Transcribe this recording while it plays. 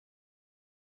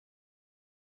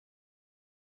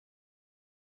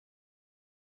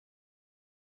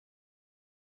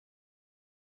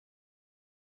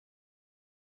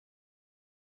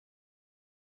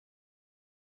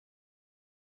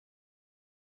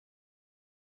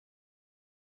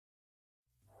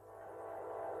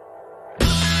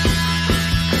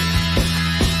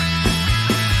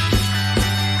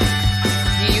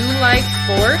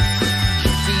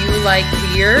like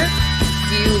beer?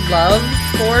 Do you love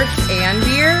sports and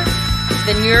beer?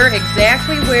 Then you're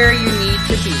exactly where you need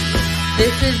to be.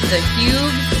 This is the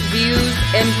Hubes, Views,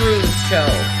 and Brews Show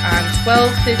on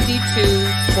 1252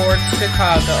 Sports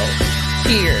Chicago.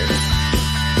 Cheers.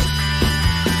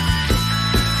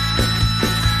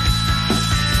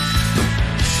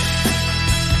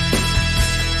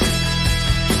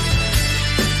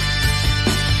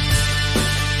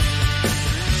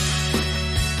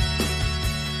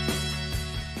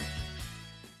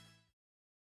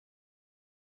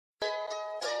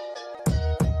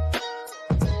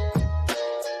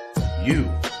 You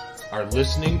are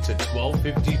listening to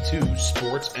 1252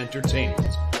 Sports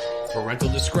Entertainment. Parental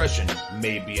discretion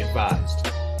may be advised.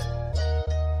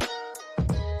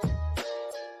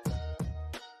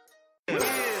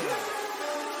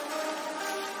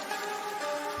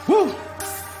 Woo!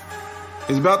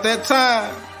 It's about that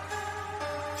time.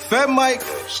 FatMIke,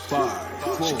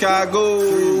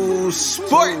 Chicago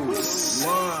Sports.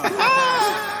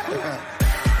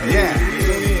 Yeah.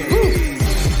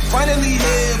 Finally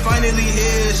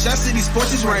here. Shot City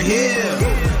Sports is right here.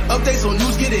 Updates on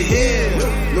news, get it here.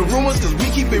 No rumors, cause we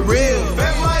keep it real.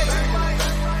 FatMIke.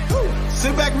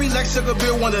 Sit back, relax, suck a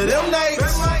beer one of them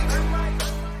nights.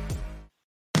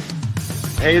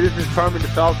 Hey, this is Carmen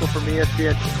DeFalco from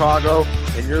ESPN Chicago,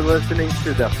 and you're listening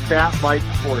to the FatMIke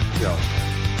Sports Show.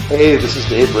 Hey, this is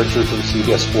Dave Richard from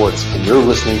CBS Sports, and you're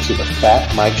listening to the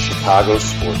FatMIke Chicago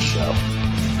Sports Show.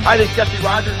 Hi, this is Jesse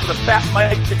Rogers from the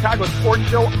FatMIke Chicago Sports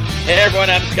Show. Hey everyone,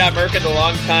 I'm Scott Merkin, the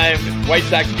longtime White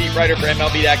Sox beat writer for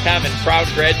MLB.com and proud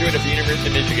graduate of the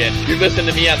University of Michigan. You're listening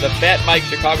to me on the FatMIke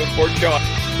Chicago Sports Show.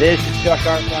 This is Chuck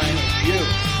Arfine, and you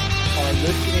are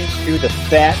listening to the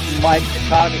FatMIke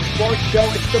Chicago Sports Show.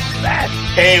 It's the best.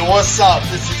 Hey, what's up?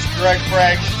 This is Greg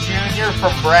Braggs Jr.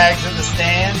 from Braggs in the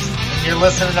Stands, and you're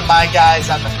listening to my guys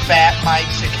on the FatMIke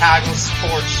Chicago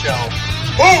Sports Show.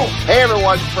 Boom! Hey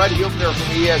everyone, Fred Huebner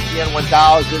from ESPN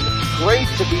 1000. Great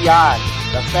to be on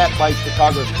the FatMIke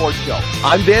Chicago Sports Show.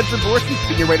 I'm Dan Zaborski,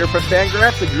 senior writer for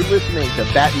Fangraphs, and you're listening to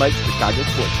FatMIke Chicago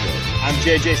Sports Show. I'm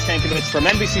JJ Stankovich from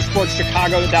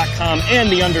NBCSportsChicago.com and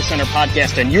the Undercenter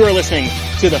podcast, and you're listening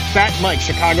to the FatMIke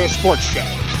Chicago Sports Show.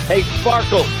 Hey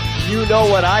Sparkle, you know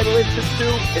what I listen to?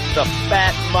 It's the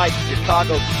FatMIke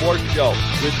Chicago Sports Show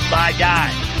with my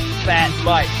guy,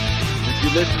 FatMIke. If you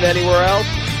listen anywhere else,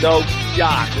 no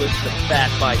jock. Listen to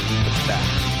FatMIke. He's the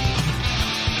best.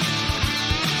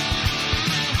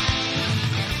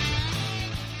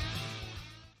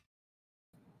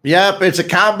 Yep, it's a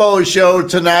combo show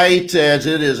tonight as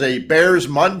it is a Bears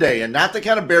Monday, and not the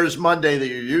kind of Bears Monday that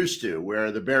you're used to,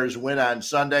 where the Bears win on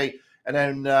Sunday and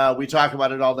then we talk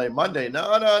about it all day Monday.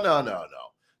 No.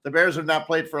 The Bears have not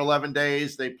played for 11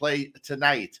 days. They play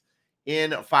tonight in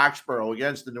Foxborough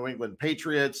against the New England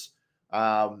Patriots.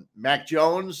 Mac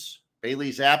Jones,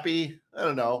 Bailey Zappi, I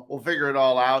don't know. We'll figure it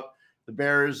all out. The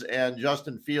Bears and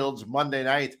Justin Fields Monday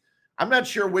night. I'm not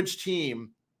sure which team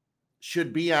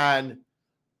should be on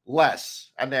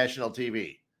less on national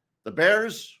TV, the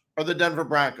Bears or the Denver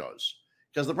Broncos,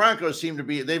 because the Broncos seem to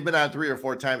be, they've been on 3 or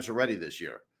 4 times already this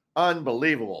year.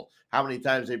 Unbelievable how many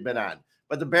times they've been on.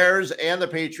 But the Bears and the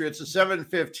Patriots, a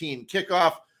 7:15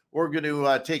 kickoff. We're going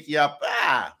to take you up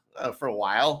for a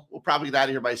while. We'll probably get out of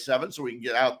here by 7 so we can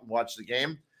get out and watch the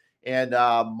game. And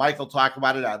Mike will talk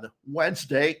about it on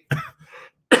Wednesday.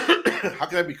 How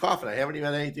can I be coughing? I haven't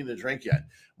even had anything to drink yet.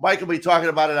 Mike will be talking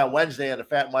about it on Wednesday on the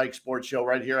FatMIke Sports Show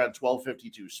right here on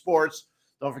 1252 Sports.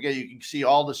 Don't forget, you can see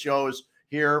all the shows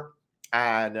here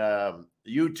on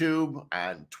YouTube,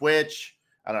 on Twitch,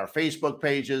 on our Facebook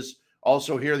pages.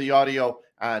 Also hear the audio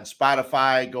on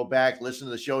Spotify. Go back, listen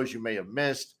to the shows you may have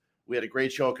missed. We had a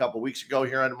great show a couple weeks ago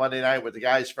here on Monday night with the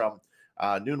guys from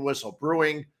Noon Whistle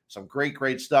Brewing. Some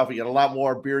great stuff. We got a lot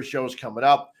more beer shows coming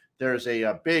up. There's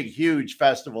a big, huge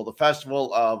festival, the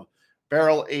Festival of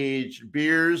Barrel-Aged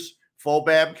Beers,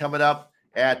 FOBAB, coming up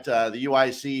at the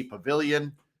UIC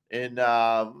Pavilion in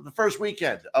the first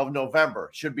weekend of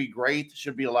November. Should be great.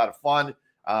 Should be a lot of fun.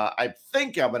 I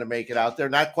think I'm going to make it out there.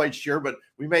 Not quite sure, but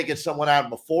we may get someone out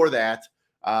before that,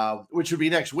 which would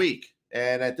be next week.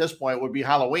 And at this point, it would be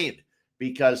Halloween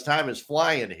because time is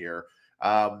flying here.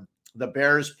 The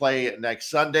Bears play next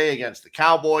Sunday against the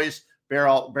Cowboys.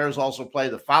 Bears also play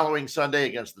the following Sunday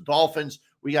against the Dolphins.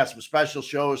 We got some special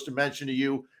shows to mention to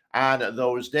you on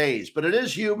those days. But it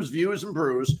is Hube's Views and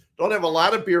Brews. Don't have a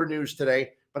lot of beer news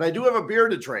today, but I do have a beer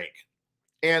to drink.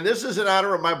 And this is in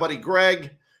honor of my buddy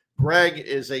Greg. Greg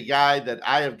is a guy that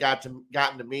I have gotten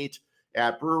to meet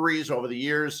at breweries over the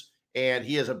years, and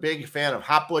he is a big fan of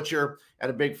Hop Butcher and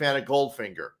a big fan of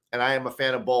Goldfinger, and I am a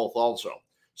fan of both also.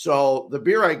 So the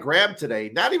beer I grabbed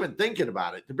today, not even thinking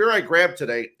about it, the beer I grabbed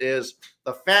today is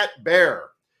the Fat Bear.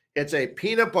 It's a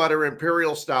peanut butter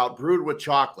imperial stout brewed with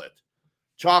chocolate.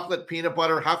 Chocolate, peanut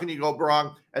butter, how can you go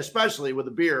wrong? Especially with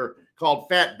a beer called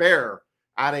Fat Bear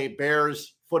on a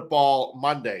Bears football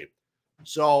Monday.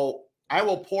 So I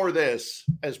will pour this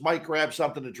as Mike grabs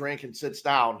something to drink and sits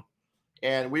down,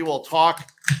 and we will talk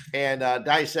and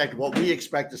dissect what we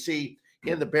expect to see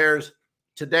in the Bears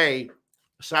today.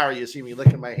 Sorry, you see me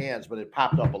licking my hands, but it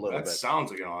popped up a little bit. That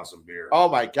sounds like an awesome beer. Oh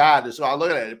my God. So I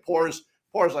look at it. It pours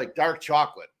like dark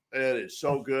chocolate. It is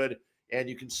so good. And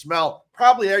you can smell,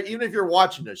 probably, even if you're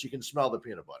watching this, you can smell the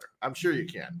peanut butter. I'm sure you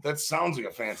can. That sounds like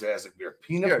a fantastic beer.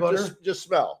 Peanut butter? Just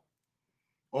smell.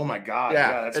 Oh my God.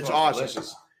 Yeah, that it's smells awesome.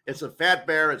 Delicious. It's a Fat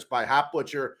Bear. It's by Hop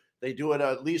Butcher. They do it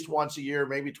at least once a year,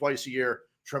 maybe twice a year.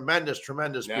 Tremendous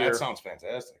beer. That sounds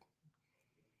fantastic.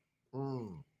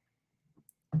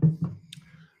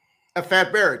 A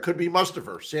Fat Bear. It could be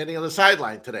Mustafa standing on the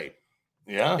sideline today.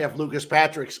 Yeah. If Lucas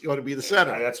Patrick's going to be the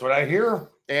center. That's what I hear.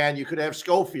 And you could have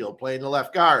Schofield playing the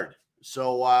left guard.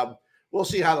 So we'll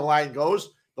see how the line goes.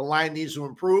 The line needs to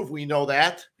improve. We know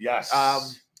that. Yes.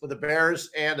 With the Bears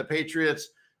and the Patriots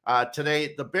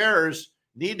today, the Bears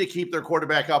need to keep their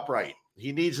quarterback upright.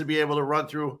 He needs to be able to run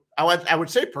through, I would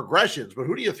say progressions, but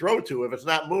who do you throw to if it's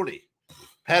not Mooney?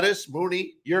 Pettis,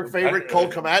 Mooney, your favorite, Cole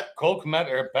Kmet? Cole Kmet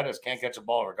or Pettis can't catch a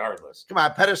ball regardless. Come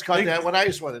on, Pettis caught that one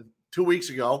ice one 2 weeks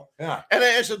ago. Yeah. And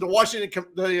I said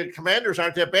the Commanders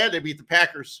aren't that bad. They beat the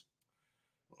Packers.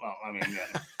 Well, I mean,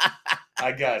 yeah.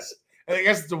 I guess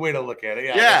it's the way to look at it.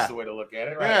 Yeah. That's the way to look at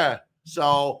it. Right. Yeah.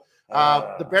 So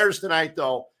the Bears tonight,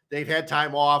 though, they've had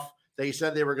time off. They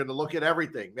said they were going to look at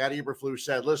everything. Matt Eberflus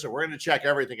said, listen, we're going to check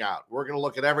everything out. We're going to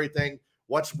look at everything,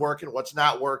 what's working, what's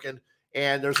not working.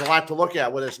 And there's a lot to look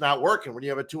at when it's not working, when you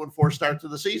have a 2-4 start to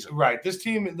the season. Right. This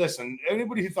team, listen,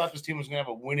 anybody who thought this team was going to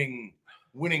have a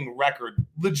winning record,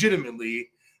 legitimately.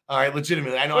 All right,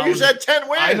 legitimately. I know. Well, you said 10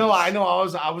 wins. I know.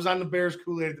 I was on the Bears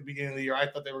Kool-Aid at the beginning of the year. I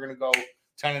thought they were going to go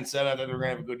 10-7. I thought they were going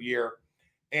to have a good year.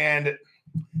 And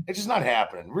it's just not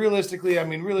happening. Realistically,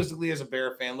 as a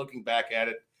Bear fan, looking back at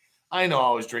it, I know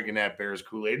I was drinking that Bears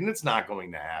Kool-Aid, and it's not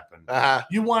going to happen.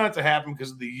 You want it to happen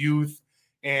because of the youth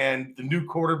and the new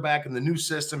quarterback and the new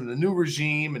system and the new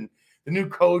regime and the new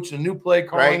coach and the new play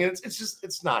calling. Right.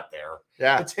 It's not there.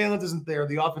 Yeah. The talent isn't there.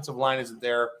 The offensive line isn't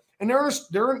there. And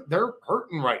they're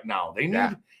hurting right now. They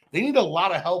need a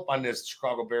lot of help on this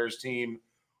Chicago Bears team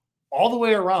all the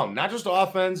way around, not just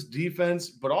offense, defense,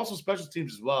 but also special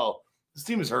teams as well. This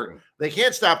team is hurting. They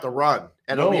can't stop the run.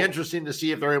 And it'll be interesting to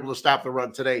see if they're able to stop the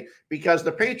run today, because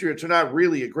the Patriots are not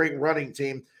really a great running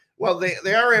team. Well, they're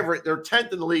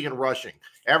 10th in the league in rushing,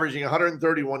 averaging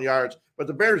 131 yards, but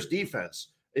the Bears defense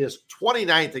is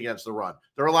 29th against the run.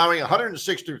 They're allowing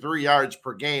 163 yards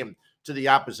per game to the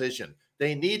opposition.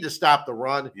 They need to stop the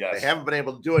run. Yes. They haven't been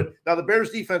able to do it. Now, the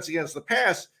Bears defense against the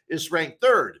pass is ranked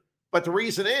 3rd, but the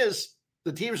reason is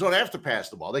the teams don't have to pass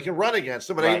the ball. They can run against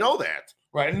them, and they know that.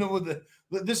 Right. And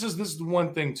this is the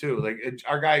one thing too. Like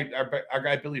our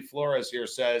guy Billy Flores here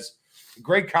says,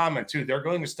 great comment too. They're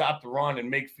going to stop the run and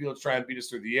make Fields try and beat us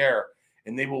through the air,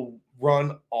 and they will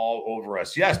run all over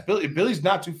us. Yes, Billy's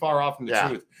not too far off from the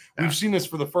truth. We've seen this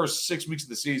for the first 6 weeks of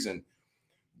the season.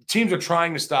 Teams are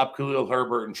trying to stop Khalil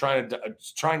Herbert and trying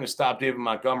to stop David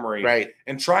Montgomery, right,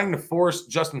 and trying to force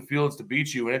Justin Fields to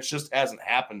beat you, and it just hasn't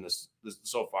happened this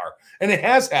so far. And it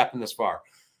has happened this far.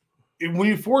 When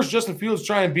you force Justin Fields to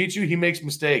try and beat you, he makes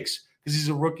mistakes because he's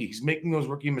a rookie. He's making those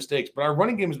rookie mistakes. But our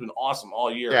running game has been awesome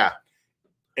all year. Yeah.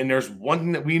 And there's one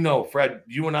thing that we know, Fred,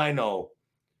 you and I know,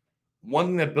 one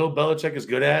thing that Bill Belichick is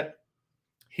good at,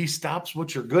 he stops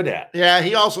what you're good at. Yeah,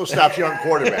 he also stops young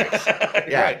quarterbacks.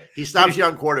 Yeah, right. He stops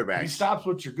young quarterbacks. He stops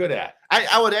what you're good at.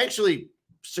 I would actually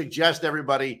suggest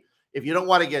everybody, if you don't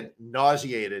want to get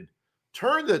nauseated,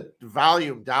 turn the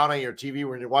volume down on your TV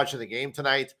when you're watching the game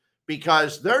tonight,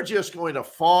 because they're just going to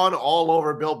fawn all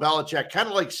over Bill Belichick, kind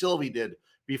of like Sylvie did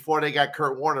before they got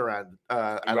Kurt Warner on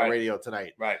the radio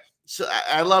tonight. Right. So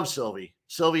I love Sylvie.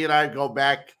 Sylvie and I go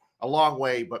back a long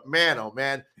way, but man, oh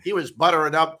man, he was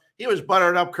buttering up. He was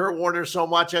buttering up Kurt Warner so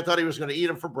much, I thought he was going to eat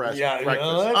him for breakfast. Yeah,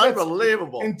 breakfast.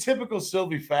 Unbelievable. In typical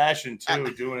Sylvie fashion,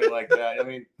 too, doing it like that. I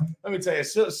mean, let me tell you,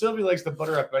 Sylvie likes to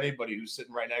butter up anybody who's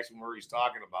sitting right next to him where he's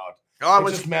talking about. It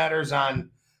just matters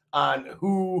on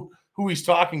who he's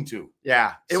talking to.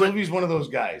 Yeah. Sylvie's one of those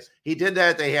guys. He did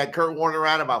that. They had Kurt Warner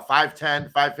on about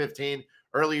 5:10, 5:15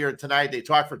 earlier tonight. They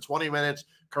talked for 20 minutes.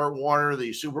 Kurt Warner,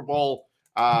 the Super Bowl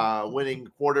winning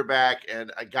quarterback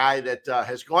and a guy that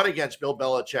has gone against Bill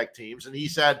Belichick teams. And he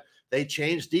said they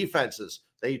changed defenses.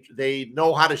 They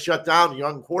know how to shut down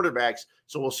young quarterbacks.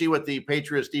 So we'll see what the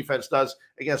Patriots defense does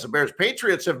against the Bears.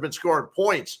 Patriots have been scoring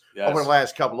points over the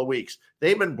last couple of weeks.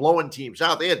 They've been blowing teams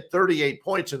out. They had 38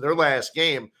 points in their last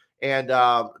game, and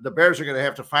the Bears are going to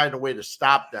have to find a way to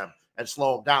stop them and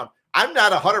slow them down. I'm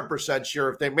not 100% sure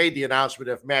if they made the announcement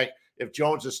if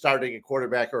Jones is starting at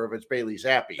quarterback or if it's Bailey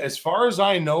Zappi. As far as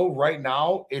I know right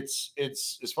now, it's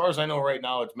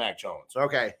Mac Jones.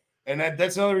 Okay. And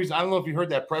that's another reason. I don't know if you heard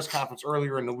that press conference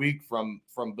earlier in the week from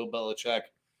Bill Belichick.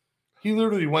 He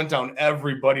literally went down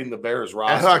everybody in the Bears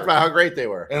roster. And talked about how great they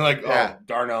were. And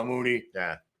Darnell Mooney.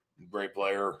 Yeah. Great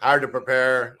player. Hard to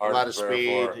prepare. A lot of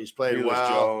speed. He's played well.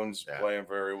 Jones playing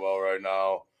very well right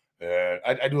now. And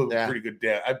I do a pretty good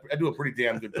I do a pretty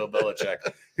damn good Bill Belichick.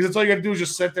 Because that's all you got to do is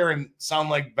just sit there and sound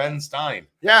like Ben Stein.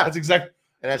 Yeah. That's exactly.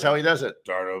 And that's how he does it.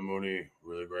 Darnell Mooney,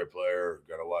 really great player.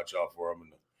 Got to watch out for him in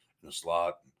the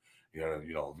slot. You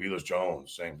got Vilas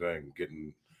Jones, same thing,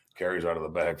 getting carries out of the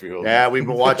backfield. Yeah, we've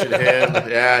been watching him.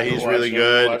 Yeah, he's really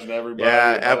good. Watching everybody.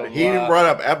 Yeah, he even brought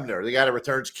up Huebner, the guy that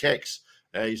returns kicks.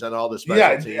 He's on all the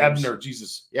special teams. Huebner,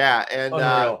 Jesus. Yeah,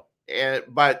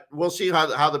 but we'll see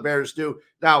how the Bears do.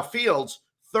 Now, Fields,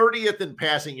 30th in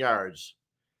passing yards.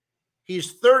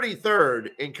 He's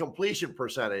 33rd in completion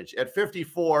percentage at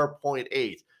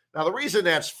 54.8. Now, the reason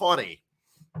that's funny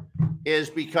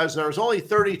is because there's only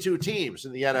 32 teams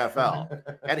in the NFL,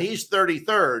 and he's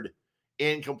 33rd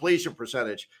in completion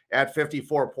percentage at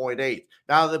 54.8.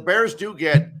 Now, the Bears do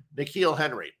get N'Keal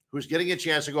Henry, who's getting a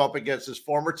chance to go up against his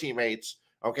former teammates.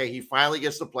 Okay, he finally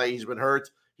gets to play. He's been hurt.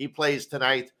 He plays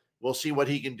tonight. We'll see what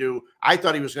he can do. I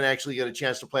thought he was going to actually get a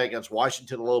chance to play against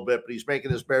Washington a little bit, but he's making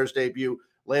his Bears debut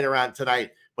later on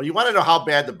tonight. But you want to know how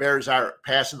bad the Bears are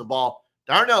passing the ball?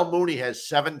 Darnell Mooney has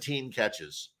 17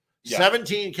 catches. Yeah.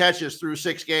 17 catches through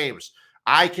 6 games.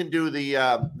 I can do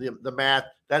the math.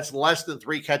 That's less than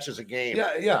 3 catches a game.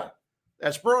 Yeah.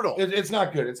 That's brutal. It's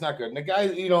not good. It's not good. And the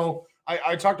guy,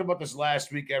 I talked about this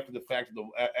last week after the fact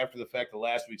of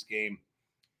last week's game.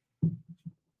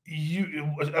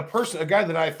 A guy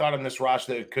that I thought on this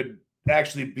roster that could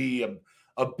actually be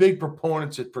a big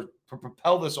proponent to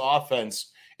propel this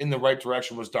offense in the right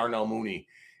direction was Darnell Mooney.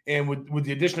 And with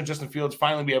the addition of Justin Fields,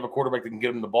 finally we have a quarterback that can get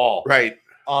him the ball. Right.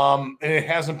 And it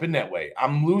hasn't been that way.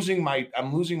 I'm losing my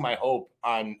hope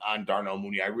on Darnell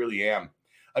Mooney. I really am.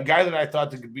 A guy that I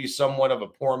thought that could be somewhat of a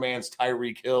poor man's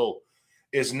Tyreek Hill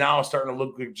is now starting to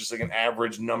look like just like an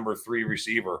average number 3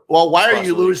 receiver. Well, why are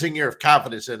you losing your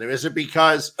confidence in him? Is it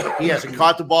because he hasn't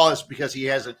caught the ball? Is it because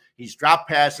he's dropped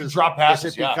passes? Is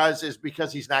it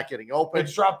because he's not getting open?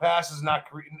 It's dropped passes,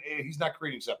 he's not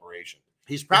creating separation.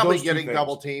 He's probably getting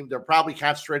double teamed. They're probably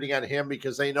concentrating on him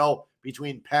because they know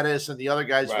between Pettis and the other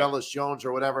guys, Velus Jones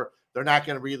or whatever, they're not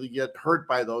going to really get hurt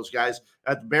by those guys.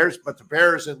 But the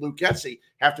Bears and Luke Getsy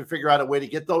have to figure out a way to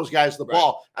get those guys the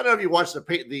ball. I don't know if you watched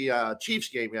the Chiefs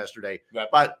game yesterday,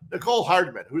 but Nicole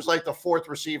Hardman, who's like the 4th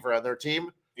receiver on their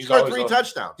team, scored 3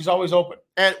 touchdowns. He's always open.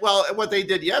 And what they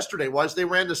did yesterday was they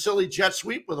ran the silly jet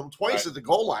sweep with him twice at the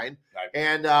goal line,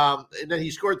 and then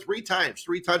he scored 3 times,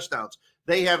 3 touchdowns.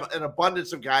 They have an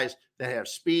abundance of guys that have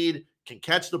speed, can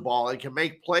catch the ball, and can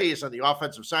make plays on the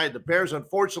offensive side. The Bears,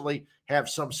 unfortunately, have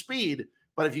some speed,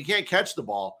 but if you can't catch the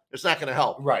ball, it's not going to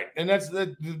help. Right, and that's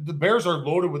the Bears are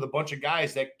loaded with a bunch of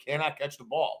guys that cannot catch the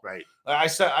ball. Right. I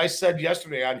said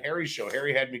yesterday on Harry's show,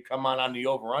 Harry had me come on the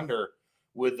over-under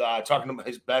with talking about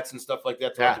his bets and stuff like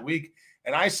that throughout the week,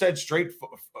 and I said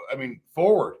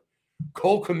forward,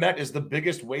 Cole Kmet is the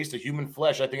biggest waste of human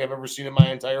flesh I think I've ever seen in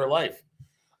my entire life.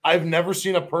 I've never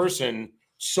seen a person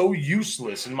so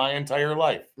useless in my entire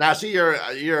life. Now, see,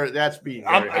 that's being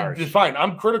very harsh. Fine,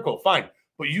 I'm critical, fine.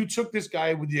 But you took this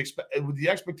guy with the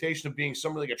expectation of being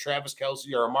somebody like a Travis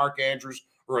Kelce or a Mark Andrews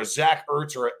or a Zach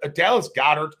Ertz or a Dallas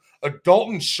Goedert, a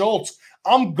Dalton Schultz.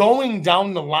 I'm going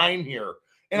down the line here,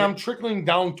 and I'm trickling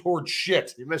down towards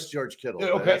shit. You missed George Kittle.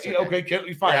 Okay,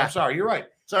 fine. Yeah. I'm sorry. You're right.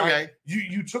 It's okay.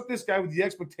 You took this guy with the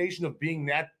expectation of being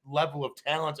that level of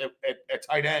talent at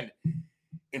tight end,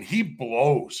 and he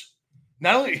blows.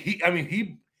 Not only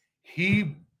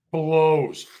he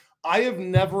blows. I have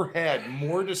never had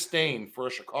more disdain for a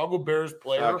Chicago Bears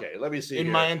player let me see in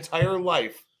my entire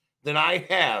life than I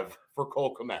have for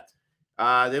Cole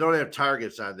Kmet. They don't have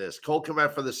targets on this. Cole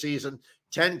Kmet for the season,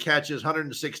 10 catches,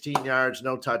 116 yards,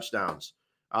 no touchdowns.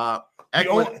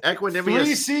 Equanimous.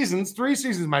 3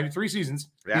 seasons, mind you, 3 seasons.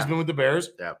 Yeah. He's been with the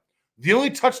Bears. Yeah. The only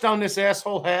touchdown this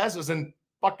asshole has is in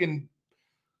fucking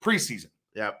preseason.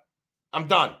 Yeah. I'm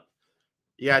done.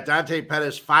 Yeah, Dante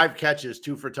Pettis, 5 catches,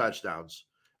 2 for touchdowns.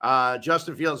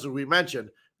 Justin Fields, as we mentioned,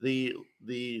 the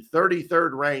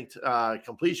 33rd ranked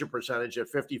completion percentage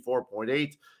at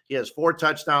 54.8. He has 4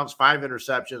 touchdowns, 5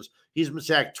 interceptions. He's been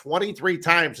sacked 23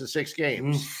 times in 6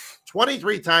 games.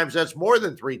 23 times. That's more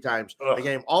than 3 times a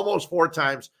game, almost 4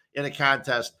 times in a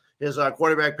contest. His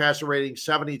quarterback passer rating,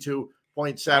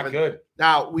 72.7. Good.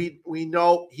 Now, we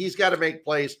know he's got to make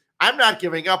plays. I'm not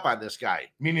giving up on this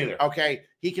guy. Me neither. Okay.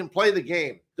 He can play the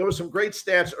game. There was some great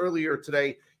stats earlier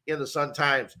today in the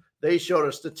Sun-Times. They showed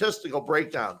a statistical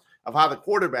breakdown of how the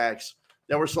quarterbacks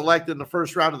that were selected in the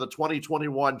first round of the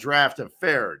 2021 draft have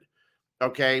fared.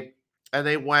 Okay. And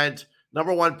they went,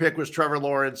 number 1 pick was Trevor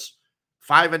Lawrence,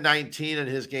 5-19 in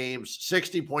his games,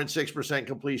 60.6%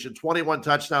 completion, 21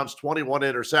 touchdowns, 21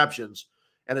 interceptions,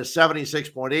 and a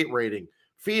 76.8 rating.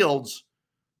 Fields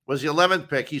was the 11th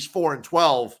pick. He's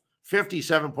 4-12,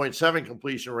 57.7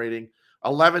 completion rating,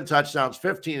 11 touchdowns,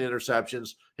 15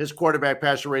 interceptions. His quarterback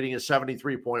passer rating is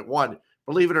 73.1.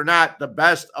 Believe it or not, the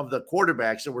best of the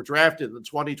quarterbacks that were drafted in the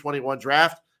 2021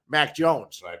 draft, Mac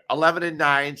Jones, 11-9,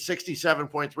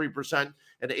 67.3%,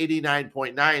 and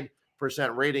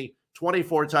 89.9% rating,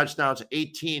 24 touchdowns,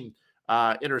 18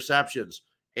 interceptions.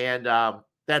 And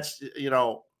that's,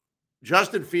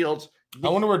 Justin Fields. I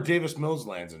wonder where Davis Mills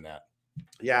lands in that.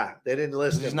 Yeah, they didn't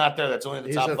list him. He's not there. That's only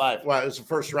the top 5. Well, it was the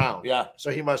first round. Yeah. So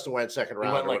he must have went second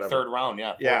round. He went like third round.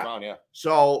 Yeah. Fourth round. Yeah.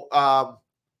 So,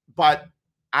 but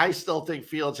I still think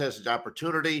Fields has an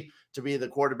opportunity to be the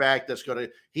quarterback that's going to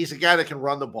 – he's a guy that can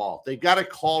run the ball. They've got to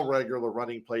call regular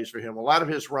running plays for him. A lot of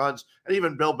his runs, and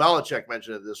even Bill Belichick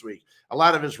mentioned it this week, a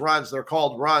lot of his runs, they're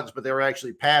called runs, but they were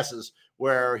actually passes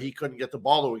where he couldn't get the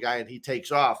ball to a guy and he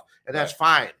takes off, and that's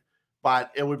fine.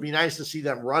 But it would be nice to see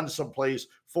them run some plays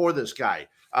for this guy.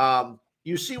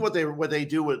 You see what they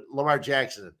do with Lamar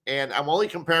Jackson, and I'm only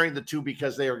comparing the two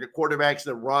because they are quarterbacks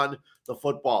that run the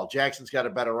football. Jackson's got a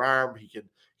better arm.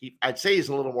 I'd say he's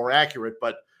a little more accurate,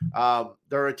 but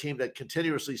they're a team that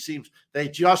continuously seems they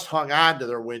just hung on to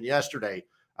their win yesterday,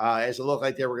 as it looked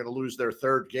like they were going to lose their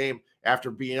 3rd game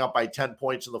after being up by 10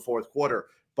 points in the 4th quarter.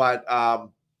 But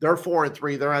they're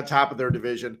 4-3. They're on top of their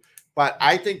division. But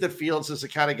I think that Fields is the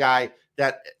kind of guy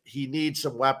that he needs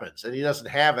some weapons, and he doesn't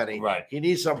have any. Right. He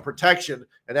needs some protection,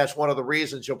 and that's one of the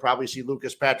reasons you'll probably see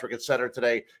Lucas Patrick at center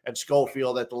today and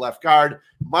Schofield at the left guard.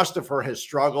 Mustipher has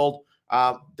struggled.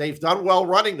 They've done well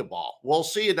running the ball. We'll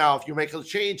see now if you make a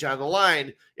change on the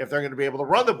line, if they're going to be able to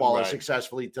run the ball as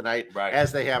successfully tonight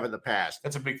as they have in the past.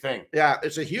 That's a big thing. Yeah,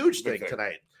 it's a huge thing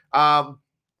tonight.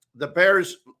 The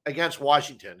Bears against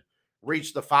Washington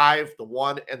reached the 5, the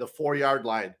 1, and the 4-yard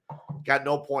line. Got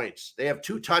no points. They have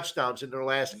 2 touchdowns in their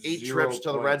last 8 trips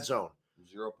to the red zone.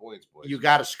 0 points, boys. You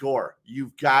got to score.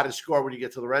 You've got to score when you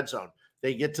get to the red zone.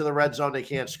 They get to the red zone, they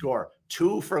can't score.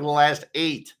 2 for the last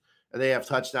 8. And they have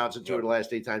touchdowns in 2 of the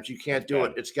last 8 times. You can't do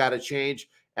it. It's got to change.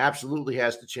 Absolutely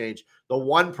has to change. The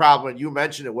one problem, and you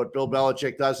mentioned it, what Bill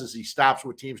Belichick does is he stops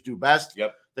what teams do best.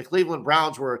 Yep. The Cleveland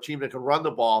Browns were a team that could run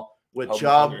the ball with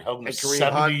Chubb and Kareem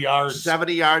 70 Hunt. yards.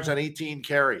 70 yards on 18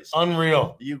 carries.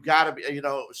 Unreal. You got to be,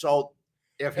 so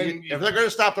if they're going to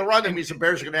stop the run, that means the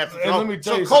Bears are going to have to throw. Let me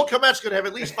tell so you Cole Kmet's going to have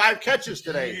at least 5 catches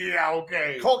today. Yeah,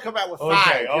 okay. Cole Kmet with 5.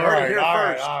 Okay, You heard it here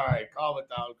first. All right. Calm it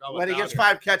down. When he gets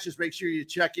 5 catches, make sure you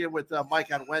check in with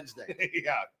Mike on Wednesday.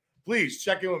 Yeah, please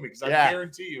check in with me because I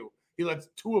guarantee you he lets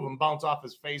 2 of them bounce off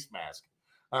his face mask.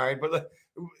 All right, but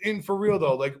for real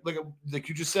though, like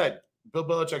you just said, Bill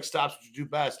Belichick stops what you do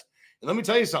best. And let me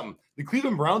tell you something: the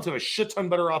Cleveland Browns have a shit ton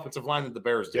better offensive line than the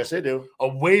Bears do. Yes, they do. A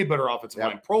way better offensive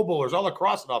line. Pro Bowlers all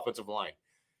across the offensive line.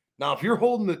 Now, if you're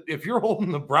holding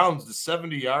the Browns to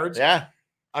 70 yards, I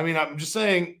mean, I'm just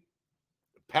saying,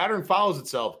 pattern follows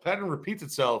itself. Pattern repeats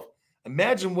itself.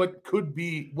 Imagine what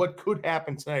could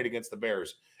happen tonight against the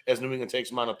Bears as New England takes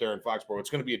them on up there in Foxborough. It's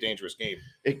going to be a dangerous game.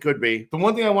 It could be. The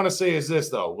one thing I want to say is this,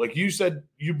 though. Like you said,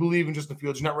 you believe in Justin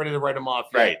Fields. You're not ready to write him off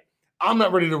yet. Right. I'm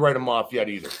not ready to write him off yet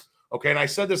either. Okay, and I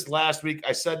said this last week.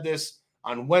 I said this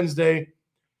on Wednesday.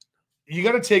 You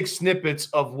got to take snippets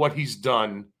of what he's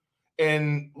done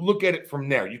and look at it from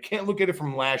there. You can't look at it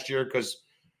from last year because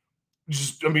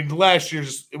last year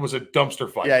it was a dumpster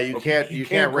fight. Yeah, you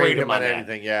can't rate him on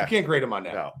anything. Yeah, you can't grade him on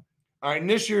that. No. All right, and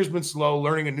this year's been slow,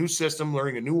 learning a new system,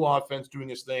 learning a new offense, doing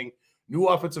his thing, new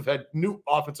offensive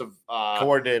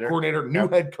coordinator, new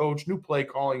head coach, new play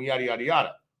calling, yada yada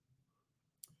yada.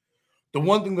 The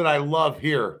one thing that I love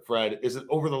here, Fred, is that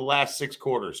over the last 6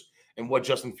 quarters and what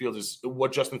Justin Fields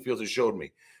has showed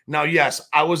me. Now, yes,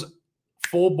 I was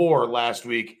full bore last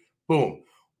week. Boom.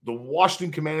 The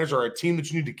Washington Commanders are a team that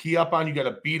you need to key up on. You got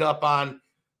to beat up on.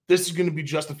 This is going to be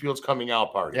Justin Fields' coming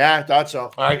out party. Yeah, I thought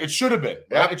so. All right. It should have been.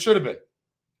 Yeah. Right? It should have been.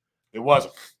 It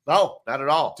wasn't. No, not at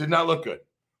all. Did not look good.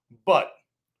 But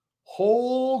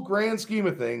whole grand scheme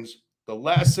of things, the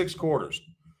last 6 quarters,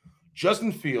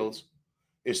 Justin Fields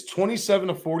is 27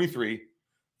 of 43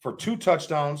 for 2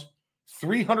 touchdowns,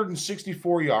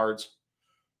 364 yards,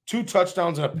 2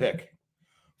 touchdowns and a pick.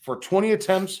 For 20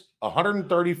 attempts,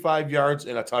 135 yards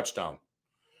and a touchdown.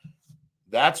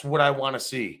 That's what I want to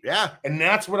see. Yeah. And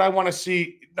that's what I want to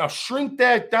see. Now, shrink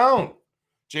that down,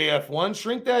 JF1.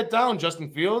 Shrink that down, Justin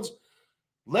Fields.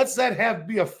 Let's that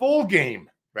be a full game.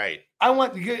 Right.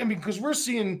 Because we're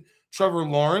seeing Trevor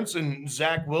Lawrence and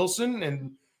Zach Wilson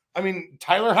and,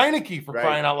 Tyler Heineke, for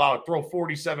crying out loud, throw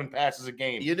 47 passes a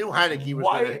game. You knew Heineke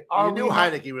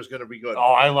was going to be good.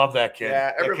 Oh, I love that kid.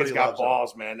 Yeah, everybody's got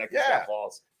balls, man. That kid's got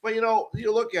balls. But,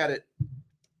 you look at it.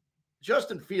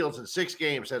 Justin Fields in 6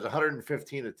 games has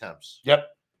 115 attempts. Yep.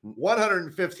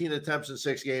 115 attempts in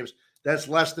 6 games. That's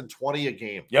less than 20 a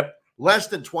game. Yep. Less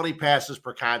than 20 passes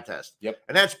per contest. Yep.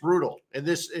 And that's brutal in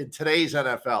today's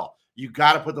NFL. You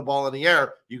got to put the ball in the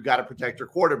air. You got to protect your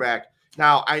quarterback.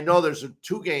 Now, I know there's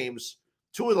 2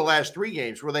 of the last 3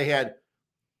 games where they had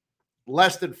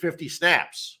less than 50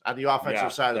 snaps on the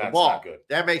offensive side of the ball. Not good.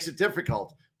 That makes it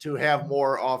difficult to have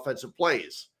more offensive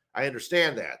plays. I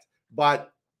understand that.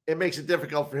 But it makes it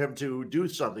difficult for him to do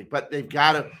something. But they've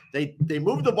got to they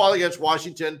moved the ball against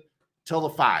Washington till the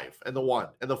 5 and the 1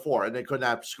 and the 4, and they could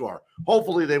not score.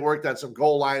 Hopefully they worked on some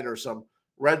goal line or some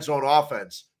red zone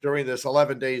offense during this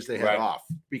 11 days they had off,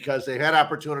 because they've had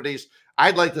opportunities.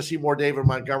 I'd like to see more David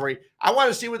Montgomery. I want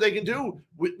to see what they can do.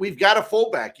 We've got a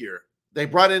fullback here. They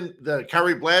brought in the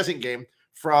Kerry Blasingame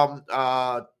from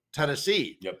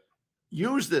Tennessee. Yep.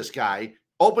 Use this guy,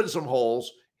 open some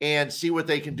holes, and see what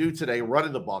they can do today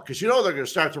running the ball. Because they're going to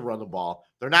start to run the ball.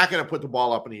 They're not going to put the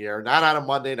ball up in the air, not on a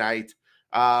Monday night.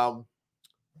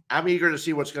 I'm eager to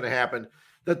see what's going to happen.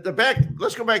 Let's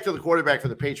go back to the quarterback for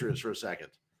the Patriots for a second.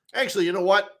 Actually, you know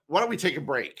what? Why don't we take a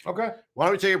break? Okay. Why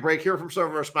don't we take a break, hear from some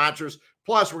of our sponsors?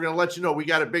 Plus, we're going to let you know we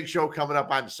got a big show coming up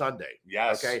on Sunday.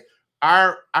 Yes. Okay.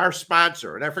 Our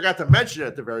sponsor, and I forgot to mention it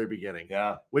at the very beginning.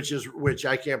 Yeah. Which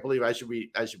I can't believe I should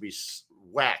be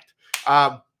whacked.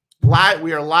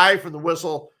 We are live from the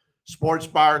Whistle Sports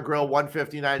Bar and Grill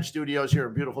 159 Studios here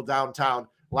in beautiful downtown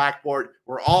Lockport.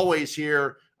 We're always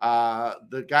here.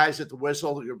 The guys at the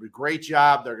Whistle, they're going to do a great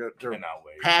job. They're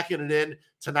packing it in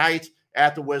tonight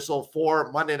at the Whistle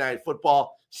for Monday Night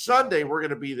Football. Sunday, we're going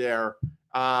to be there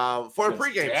for a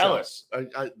pregame Dallas. show.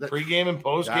 Pregame and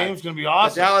postgame is going to be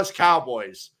awesome. The Dallas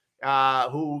Cowboys,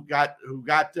 who got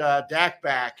Dak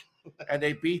back, and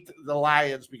they beat the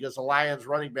Lions because the Lions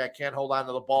running back can't hold on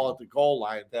to the ball at the goal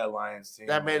line. That Lions team.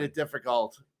 That made it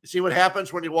difficult. You see what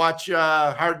happens when you watch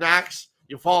Hard Knocks?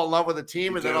 You fall in love with a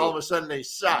team, and then all of a sudden they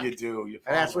suck. You do.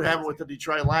 And that's what happened with the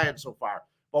Detroit Lions so far.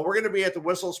 But we're going to be at the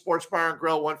Whistle Sports Bar and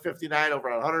Grill 159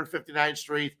 over on 159th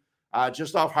Street,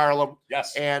 just off Harlem.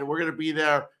 Yes. And we're going to be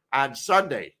there on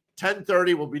Sunday,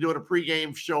 10:30. We'll be doing a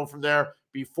pregame show from there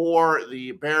before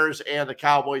the Bears and the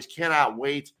Cowboys. Cannot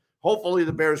wait. Hopefully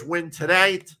the Bears win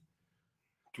tonight.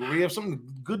 We have something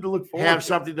good to look forward to. Have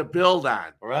something to build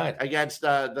on. All right. Against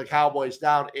the Cowboys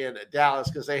down in Dallas,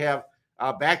 because they have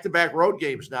back-to-back road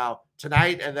games now,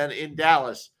 tonight and then in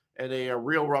Dallas, and a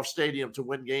real rough stadium to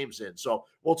win games in. So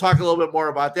we'll talk a little bit more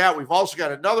about that. We've also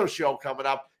got another show coming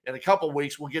up in a couple of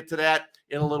weeks. We'll get to that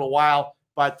in a little while.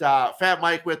 But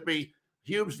FatMIke with me,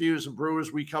 Hube's Views and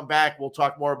Brews. We come back. We'll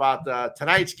talk more about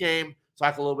tonight's game,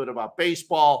 talk a little bit about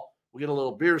baseball. We'll get a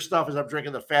little beer stuff as I'm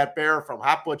drinking the Fat Bear from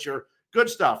Hot Butcher. Good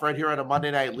stuff right here on a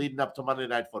Monday night leading up to Monday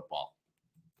Night Football.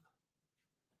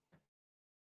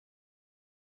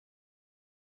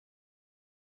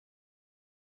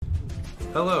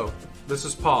 Hello, this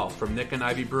is Paul from Nick and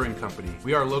Ivy Brewing Company.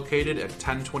 We are located at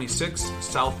 1026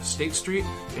 South State Street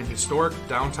in historic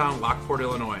downtown Lockport,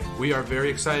 Illinois. We are very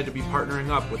excited to be partnering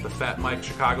up with the FatMIke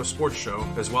Chicago Sports Show,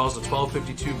 as well as the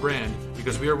 1252 brand,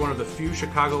 because we are one of the few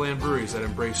Chicagoland breweries that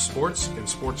embrace sports and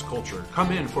sports culture.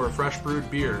 Come in for a fresh brewed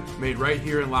beer made right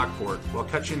here in Lockport while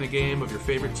catching the game of your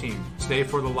favorite team. Stay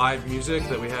for the live music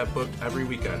that we have booked every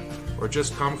weekend, or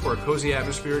just come for a cozy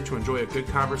atmosphere to enjoy a good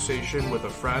conversation with a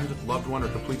friend, loved one, or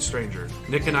complete stranger.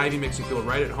 Nick and Ivy makes you feel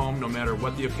right at home no matter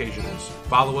what the occasion is.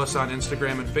 Follow us on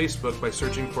Instagram and Facebook by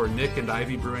searching for Nick and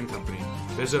Ivy Brewing Company.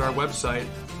 Visit our website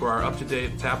for our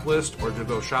up-to-date tap list, or to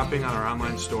go shopping on our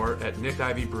online store at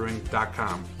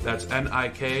nickivybrewing.com. That's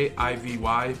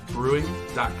NIKIVY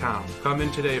brewing.com. Come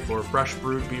in today for a fresh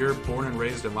brewed beer born and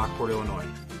raised in Lockport, Illinois.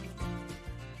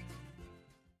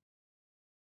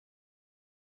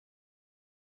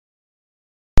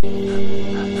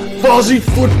 Fuzzy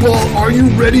football, are you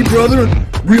ready, brother?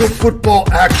 Real football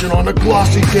action on a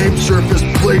glossy game surface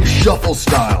played shuffle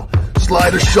style.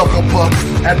 slide a shuffle puck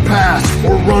at pass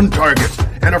or run targets,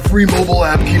 and a free mobile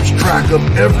app keeps track of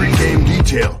every game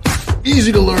detail.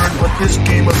 Easy to learn, but this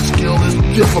game of skill is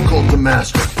difficult to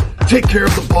master. Take care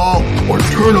of the ball or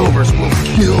turnovers will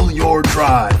kill your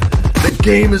drive. The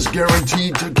game is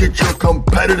guaranteed to get your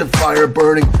competitive fire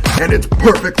burning, and it's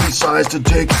perfectly sized to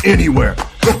take anywhere.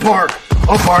 The park,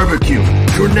 a barbecue,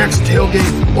 your next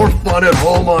tailgate, or fun at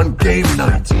home on game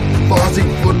night. Fozzie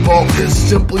Football is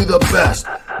simply the best,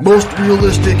 most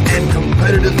realistic and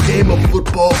competitive game of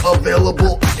football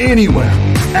available anywhere.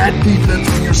 Add defense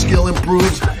when your skill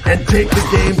improves and take the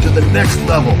game to the next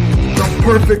level. The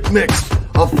perfect mix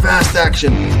of fast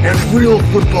action and real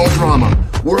football drama,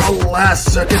 where a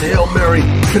last-second Hail Mary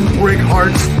can break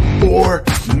hearts or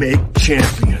make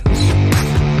champions.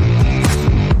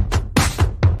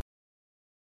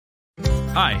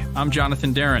 Hi, I'm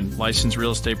Jonathan Darren, licensed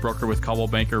real estate broker with Coldwell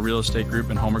Banker Real Estate Group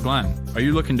in Homer Glen. Are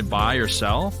you looking to buy or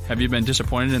sell? Have you been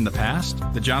disappointed in the past?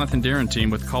 The Jonathan Darren team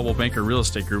with Coldwell Banker Real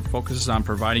Estate Group focuses on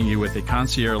providing you with a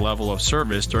concierge level of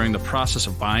service during the process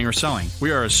of buying or selling.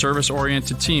 We are a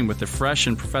service-oriented team with a fresh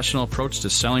and professional approach to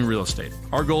selling real estate.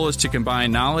 Our goal is to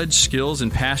combine knowledge, skills,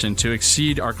 and passion to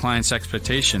exceed our clients'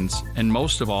 expectations, and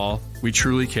most of all, we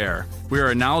truly care. We are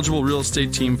a knowledgeable real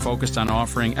estate team focused on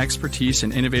offering expertise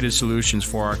and innovative solutions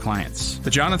for our clients.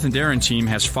 The Jonathan Darren team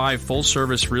has 5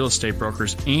 full-service real estate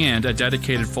brokers and a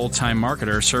dedicated full-time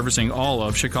marketer servicing all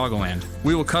of Chicagoland.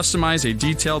 We will customize a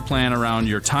detailed plan around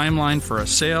your timeline for a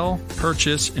sale,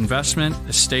 purchase, investment,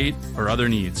 estate, or other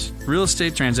needs. Real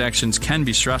estate transactions can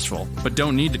be stressful, but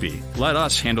don't need to be. Let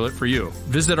us handle it for you.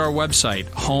 Visit our website,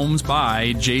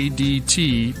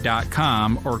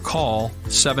 homesbyjdt.com, or call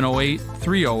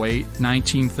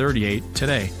 708-308-1938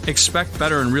 today. Expect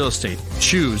better in real estate.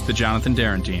 Choose the Jonathan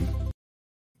Darren team.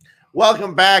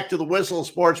 Welcome back to the Whistle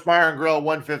Sports Bar and Grill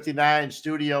 159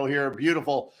 studio here.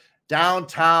 Beautiful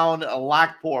downtown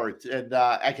Lockport. And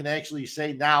I can actually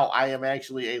say now I am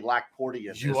actually a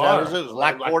Lockportian. You are? Is it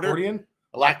Lockportian?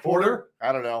 A Lockporter?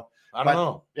 I don't know. I don't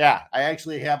know. Yeah, I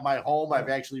actually have my home. I've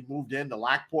actually moved into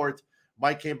Lockport.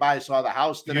 Mike came by, saw the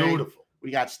house today. Beautiful.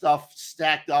 We got stuff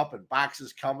stacked up and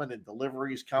boxes coming and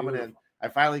deliveries coming in. I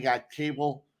finally got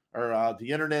cable or the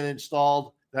internet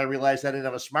installed. Then I realized I didn't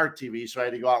have a smart TV, so I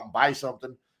had to go out and buy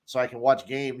something so I can watch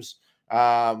games.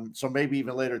 So maybe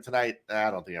even later tonight.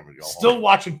 I don't think I'm going to go Still home.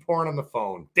 watching porn on the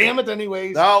phone. Damn it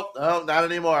anyways. No, not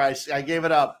anymore. I gave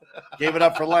it up. Gave it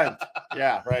up for Lent.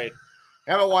 Yeah, right.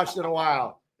 Haven't watched it in a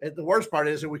while. And the worst part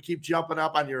is that we keep jumping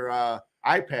up on your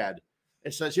iPad.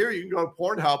 It says here you can go to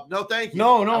Pornhub. No, thank you.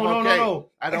 No.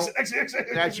 I don't.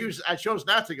 I chose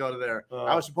not to go to there.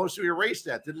 I was supposed to erase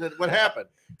that. Didn't it? What happened?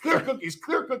 Clear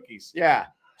cookies. Yeah.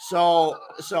 So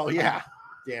yeah.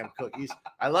 Damn cookies.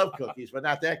 I love cookies, but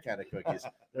not that kind of cookies.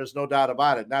 There's no doubt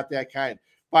about it. Not that kind.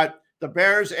 But the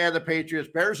Bears and the Patriots.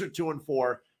 Bears are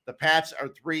 2-4. The Pats are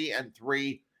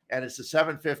 3-3. And it's a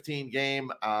 7:15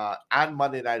 game on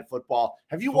Monday Night Football.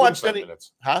 Have you watched any?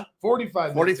 Minutes. Huh?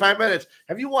 45 minutes.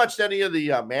 Have you watched any of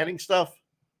the Manning stuff?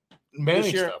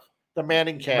 Manning stuff. The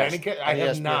Manning cast. I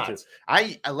have not.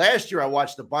 Last year I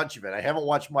watched a bunch of it. I haven't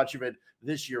watched much of it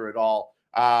this year at all.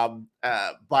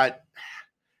 But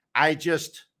I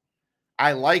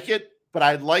like it. But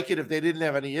I'd like it if they didn't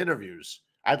have any interviews.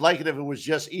 I'd like it if it was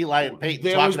just Eli and Peyton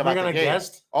they talking about bring the on game. A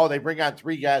guest? Oh, they bring on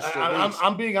 3 guests.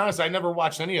 I'm being honest. I never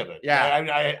watched any of it.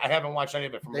 Yeah, I haven't watched any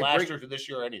of it from last year to this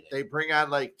year or anything. They bring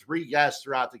on like 3 guests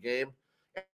throughout the game,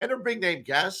 and they're big name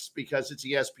guests because it's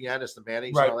ESPN, it's the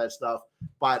Mannings and all that stuff.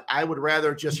 But I would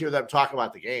rather just hear them talk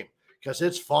about the game because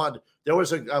it's fun. There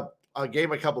was a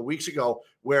game a couple of weeks ago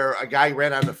where a guy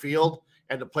ran on the field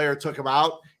and the player took him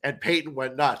out, and Peyton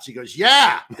went nuts. He goes,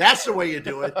 "Yeah, that's the way you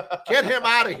do it. Get him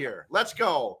out of here. Let's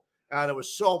go." And it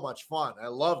was so much fun. I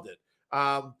loved it.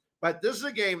 But this is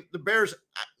a game. The Bears,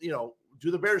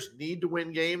 do the Bears need to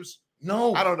win games?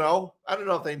 No. I don't know. I don't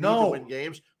know if they need to win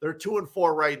games. They're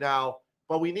 2-4 right now,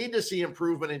 but we need to see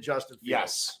improvement in Justin Fields.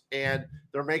 Yes. And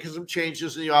they're making some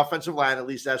changes in the offensive line. At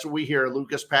least that's what we hear.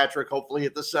 Lucas Patrick, hopefully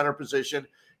at the center position,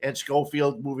 and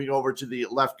Schofield moving over to the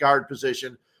left guard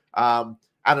position.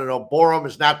 I don't know. Borum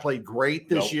has not played great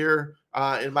this year,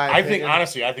 in my opinion. I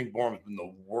think Borum has been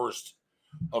the worst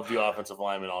of the offensive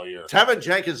linemen all year. Tevin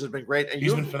Jenkins has been great. And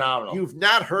he's been phenomenal. You've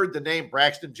not heard the name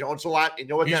Braxton Jones a lot. You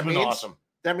know what that means? He's been awesome.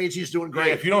 That means he's doing great.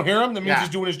 Yeah, if you don't hear him, that means he's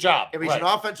doing his job. If he's an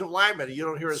offensive lineman and you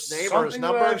don't hear his name or his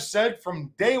number. Something that I've said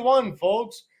from day one,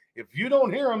 folks. If you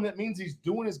don't hear him, that means he's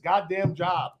doing his goddamn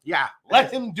job. Yeah.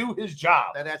 Let him do his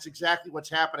job. And that's exactly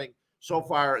what's happening so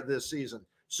far this season.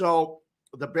 So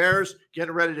the Bears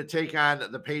getting ready to take on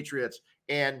the Patriots.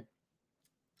 And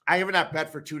I have not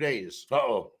bet for 2 days.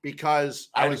 Because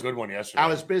I had a good one yesterday. I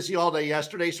was busy all day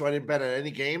yesterday, so I didn't bet on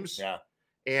any games. Yeah.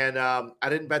 And I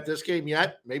didn't bet this game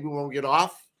yet. Maybe when we get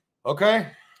off. Okay.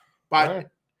 But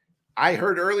I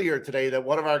heard earlier today that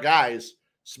one of our guys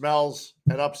smells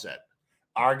an upset.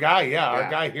 Our guy, our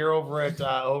guy here over at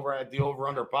the Over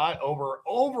Under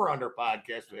podcast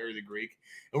with Harry the Greek,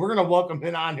 and we're gonna welcome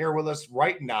him on here with us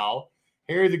right now.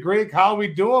 Harry the Greek, how we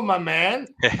doing, my man?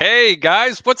 Hey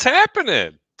guys, what's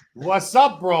happening? What's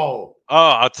up, bro? Oh,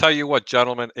 I'll tell you what,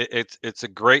 gentlemen, it's a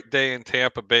great day in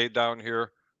Tampa Bay down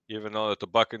here. Even though that the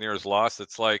Buccaneers lost,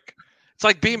 it's like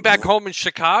being back home in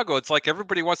Chicago. It's like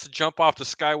everybody wants to jump off the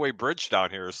Skyway Bridge down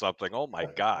here or something. Oh my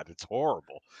God, it's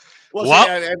horrible.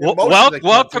 Welcome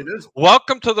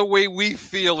to the way we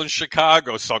feel in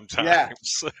Chicago sometimes. Yeah.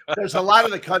 There's a lot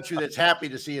of the country that's happy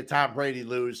to see a Tom Brady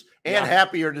lose and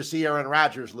happier to see Aaron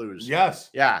Rodgers lose. Yes.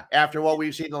 Yeah. After what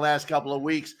we've seen the last couple of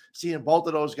weeks, seeing both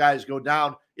of those guys go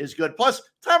down is good. Plus,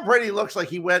 Tom Brady looks like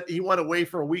he went away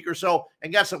for a week or so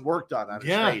and got some work done on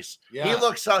his face. Yeah.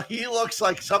 He looks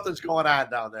like something's going on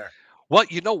down there. Well,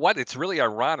 you know what? It's really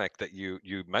ironic that you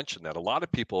mentioned that. A lot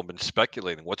of people have been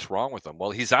speculating what's wrong with him.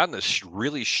 Well, he's on this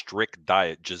really strict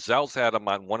diet. Giselle's had him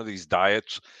on one of these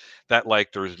diets that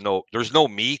like there's no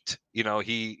meat. You know,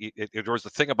 there was the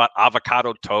thing about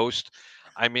avocado toast.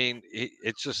 I mean,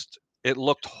 it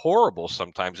looked horrible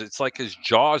sometimes. It's like his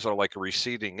jaws are like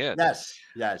receding in.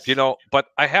 Yes. You know, but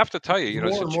I have to tell you,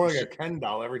 more like a Ken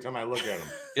doll every time I look at him.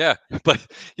 Yeah, but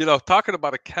talking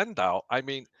about a Ken doll, I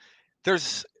mean,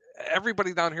 there's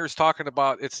everybody down here is talking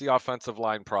about it's the offensive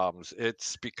line problems.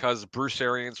 It's because Bruce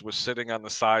Arians was sitting on the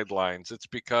sidelines. It's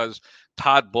because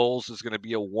Todd Bowles is going to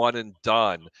be a one and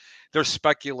done. There's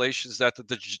speculations that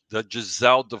the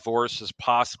Giselle divorce is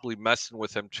possibly messing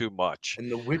with him too much.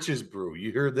 And the witches brew.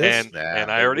 You hear this?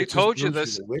 And I already told you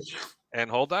this.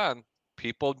 And hold on.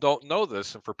 People don't know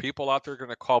this. And for people out there going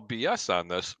to call BS on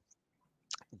this,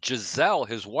 Giselle,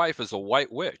 his wife, is a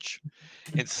white witch.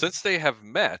 And since they have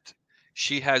met,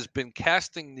 she has been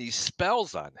casting these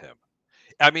spells on him.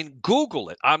 I mean, Google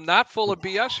it. I'm not full of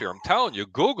BS here. I'm telling you,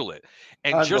 Google it.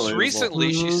 And just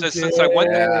recently, she says, since I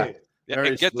went there,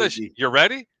 and get this, you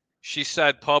ready? She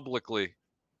said publicly,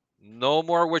 no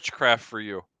more witchcraft for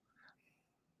you.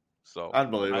 So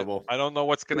unbelievable. I don't know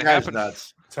what's going to happen.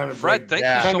 Nuts. Fred, thank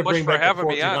you so much for having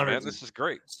me on, man. This is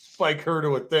great. Spike her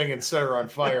to a thing and set her on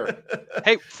fire.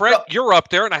 Hey, Fred, you're up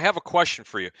there, and I have a question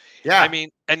for you. Yeah. I mean,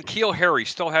 and N'Keal Harry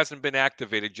still hasn't been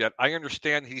activated yet. I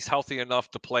understand he's healthy enough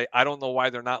to play. I don't know why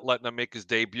they're not letting him make his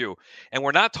debut. And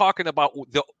we're not talking about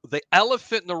the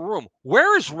elephant in the room.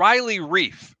 Where is Riley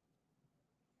Reef?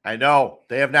 I know.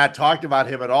 They have not talked about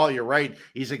him at all. You're right.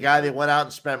 He's a guy they went out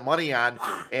and spent money on,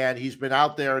 and he's been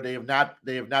out there. They have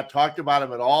not talked about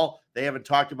him at all. They haven't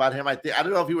talked about him. I don't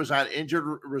know if he was on injured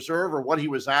reserve or what he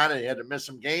was on, and he had to miss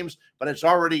some games, but it's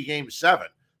already game 7.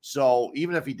 So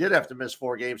even if he did have to miss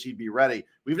 4 games, he'd be ready.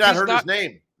 We've not heard his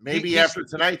name. Maybe after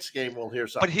tonight's game, we'll hear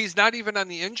something. But he's not even on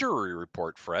the injury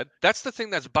report, Fred. That's the thing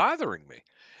that's bothering me.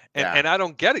 And I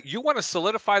don't get it. You want to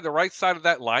solidify the right side of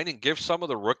that line and give some of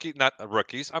the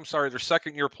their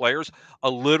second-year players a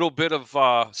little bit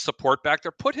of support back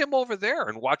there. Put him over there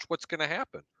and watch what's going to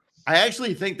happen. I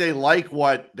actually think they like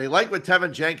what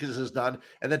Tevin Jenkins has done,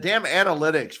 and the damn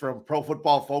analytics from Pro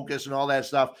Football Focus and all that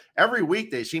stuff. Every week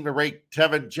they seem to rate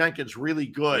Tevin Jenkins really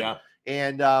good,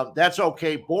 and that's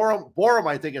okay. Borum,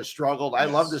 I think, has struggled. I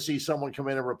love to see someone come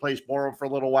in and replace Borum for a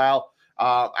little while.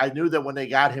 I knew that when they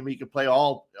got him, he could play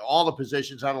all the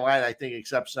positions on the line, I think,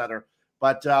 except center.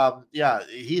 But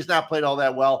he's not played all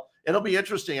that well. It'll be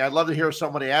interesting. I'd love to hear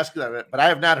somebody ask them it, but I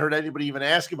have not heard anybody even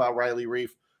ask about Riley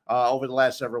Reef over the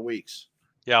last several weeks.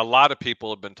 Yeah, a lot of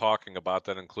people have been talking about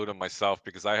that, including myself,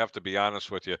 because I have to be honest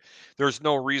with you. There's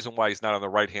no reason why he's not on the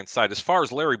right-hand side. As far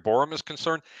as Larry Borum is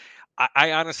concerned,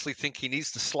 I honestly think he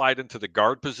needs to slide into the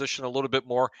guard position a little bit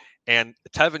more. And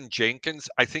Tevin Jenkins,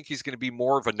 I think he's going to be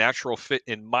more of a natural fit,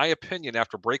 in my opinion,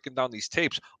 after breaking down these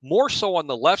tapes, more so on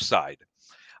the left side.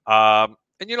 And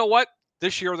you know what?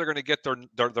 This year they're going to get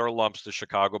their lumps, the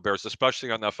Chicago Bears,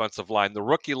 especially on the offensive line. The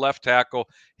rookie left tackle,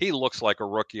 he looks like a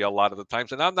rookie a lot of the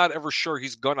times, and I'm not ever sure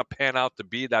he's going to pan out to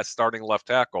be that starting left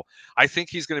tackle. I think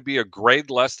he's going to be a grade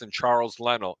less than Charles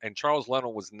Leno, and Charles Leno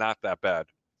was not that bad.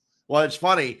 Well, it's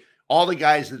funny. All the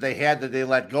guys that they had that they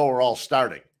let go are all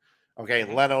starting. Okay,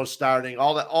 Leno's starting.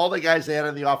 All the guys they had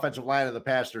on the offensive line in the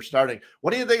past are starting.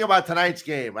 What do you think about tonight's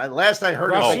game? Last I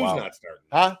heard, Grassu's not starting.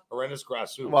 Huh? Horrendous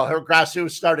Grassu. Well,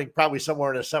 Grassu's starting probably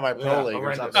somewhere in a semi-pro league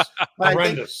or something.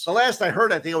 Horrendous. The last I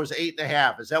heard, I think it was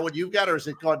 8.5. Is that what you've got, or is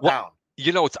it gone down?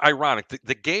 You know, it's ironic.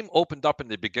 The game opened up in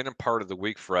the beginning part of the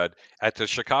week, Fred, at the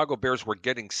Chicago Bears were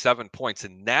getting 7 points,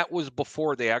 and that was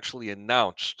before they actually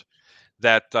announced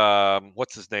that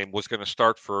what's his name was going to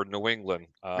start for New England.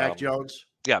 Mac Jones.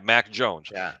 Yeah, Mac Jones.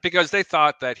 Yeah. Because they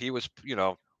thought that he was,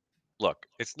 look,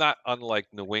 it's not unlike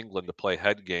New England to play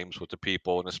head games with the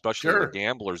people, and especially the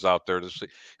gamblers out there to see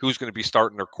who's going to be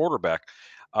starting their quarterback.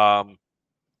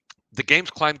 The game's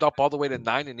climbed up all the way to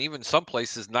 9 and even some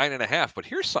places 9.5. But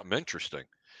here's something interesting.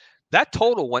 That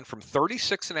total went from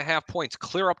 36.5 points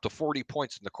clear up to 40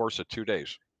 points in the course of 2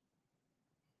 days.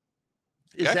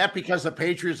 Is that because the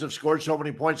Patriots have scored so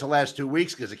many points the last 2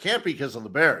 weeks? Because it can't be because of the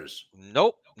Bears.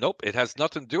 Nope. It has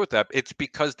nothing to do with that. It's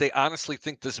because they honestly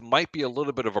think this might be a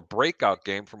little bit of a breakout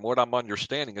game from what I'm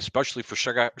understanding, especially for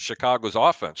Chicago's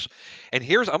offense. And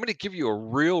I'm going to give you a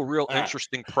real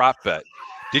interesting prop bet.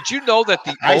 Did you know that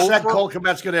I said Cole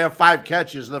Kmet's going to have 5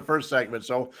 catches in the first segment,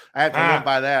 so I have to live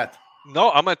by that.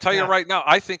 No, I'm going to tell you right now,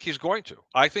 I think he's going to.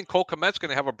 I think Cole Kmet's going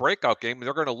to have a breakout game, and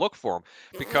they're going to look for him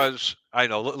because I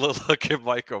know. Look at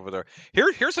Mike over there.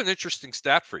 Here's an interesting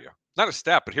stat for you. Not a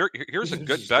stat, but here's a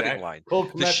good betting line.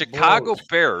 The Chicago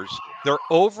Bears, they're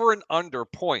over and under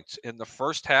points in the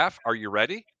first half. Are you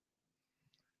ready?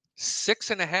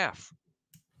 6.5.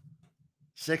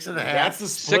 6.5. That's the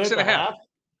split. 6.5.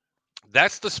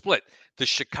 That's the split. The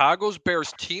Chicago's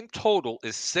Bears team total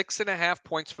is 6.5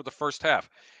 points for the first half.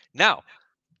 Now,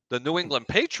 the New England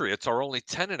Patriots are only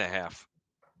 10.5.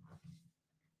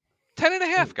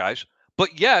 10.5, guys.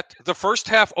 But yet, the first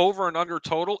half over and under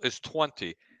total is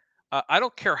 20. I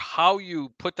don't care how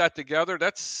you put that together.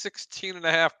 That's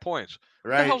 16.5 points.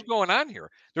 What the hell's going on here?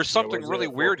 There's something really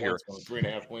weird here.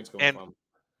 3.5 points going from.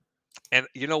 And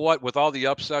you know what? With all the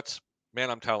upsets, man,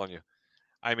 I'm telling you.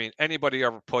 I mean, anybody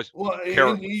ever puts. Well, I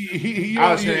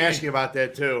was going to ask you about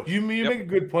that too. You make a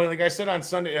good point. Like I said on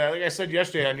Sunday, like I said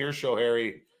yesterday on your show,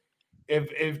 Harry.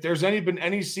 If there's been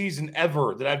any season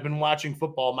ever that I've been watching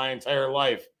football my entire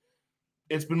life,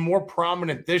 it's been more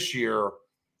prominent this year,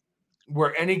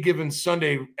 where any given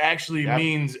Sunday actually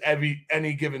means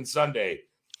any given Sunday.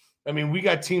 I mean, we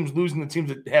got teams losing to teams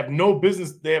that have no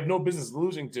business. They have no business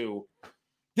losing to.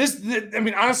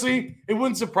 Honestly, it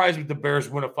wouldn't surprise me if the Bears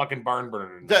win a fucking barn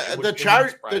burner.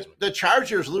 The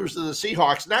Chargers lose to the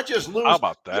Seahawks, not just lose. How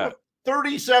about that?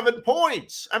 37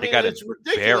 points. I mean, it's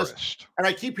ridiculous. And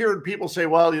I keep hearing people say,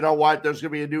 well, you know what? There's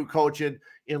going to be a new coach in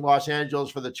Los Angeles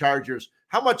for the Chargers.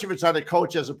 How much of it's on the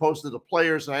coach as opposed to the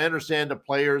players? And I understand the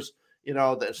players,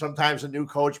 that sometimes a new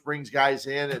coach brings guys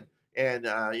in and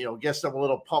gets them a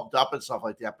little pumped up and stuff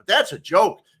like that. But that's a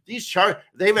joke.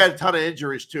 They've had a ton of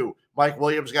injuries too. Mike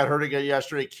Williams got hurt again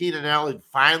yesterday. Keenan Allen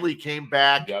finally came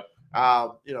back. Yep.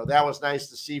 That was nice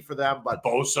to see for them. But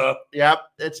Bosa. Yep.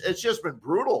 It's just been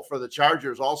brutal for the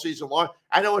Chargers all season long.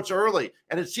 I know it's early.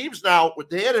 And it seems now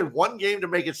they added one game to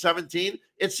make it 17.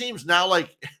 It seems now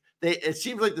like it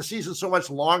seems like the season's so much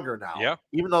longer now. Yeah.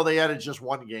 Even though they added just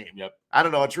one game. Yep. I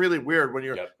don't know. It's really weird when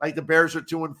you're like the Bears are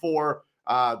 2-4.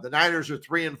 The Niners are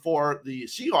 3-4. The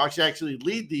Seahawks actually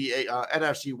lead the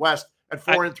NFC West at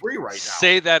 4-3 right now.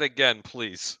 Say that again,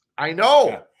 please. I know.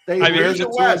 Yeah. Let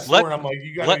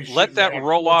that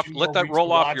roll off. Let that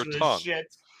roll off your tongue.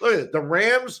 Look at it. The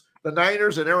Rams, the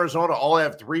Niners, and Arizona all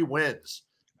have 3 wins.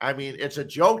 I mean, it's a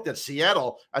joke that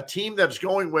Seattle, a team that's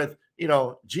going with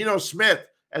Geno Smith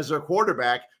as their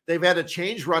quarterback, they've had to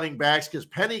change running backs because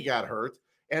Penny got hurt,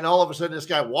 and all of a sudden this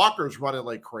guy Walker's running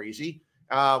like crazy.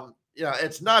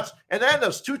 It's nuts. And then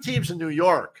there's 2 teams in New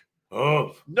York.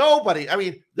 Oh, nobody. I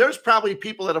mean, there's probably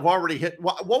people that have already hit.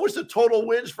 What was the total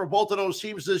wins for both of those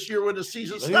teams this year when the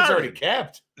season started? It's already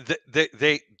capped.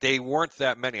 They weren't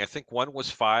that many. I think one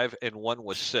was 5 and one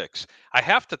was 6. I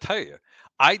have to tell you,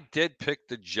 I did pick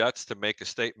the Jets to make a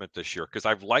statement this year because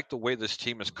I've liked the way this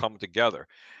team has come together.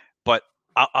 But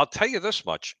I'll tell you this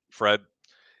much, Fred.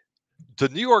 The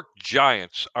New York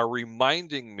Giants are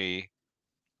reminding me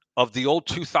of the old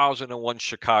 2001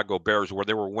 Chicago Bears where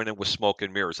they were winning with smoke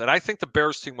and mirrors. And I think the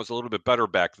Bears team was a little bit better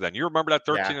back then. You remember that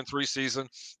 13-3 season?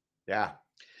 Yeah.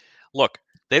 Look,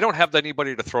 they don't have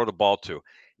anybody to throw the ball to.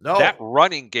 No. That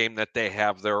running game that they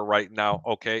have there right now,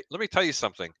 okay, let me tell you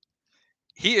something.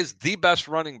 He is the best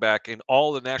running back in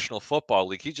all the National Football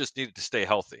League. He just needed to stay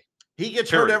healthy. He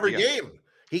gets hurt every game.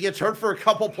 He gets hurt for a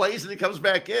couple plays and he comes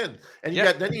back in. And you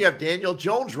have Daniel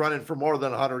Jones running for more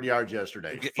than 100 yards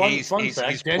yesterday. Fun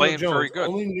fact, he's Daniel playing Jones, very good.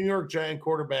 Only New York Giant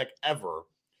quarterback ever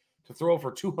to throw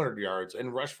for 200 yards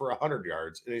and rush for 100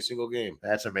 yards in a single game.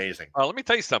 That's amazing. Let me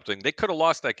tell you something. They could have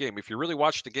lost that game. If you really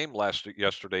watched the game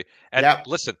yesterday. And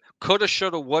listen, coulda,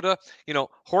 shoulda, woulda.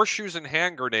 Horseshoes and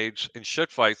hand grenades in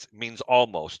shit fights means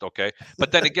almost, okay?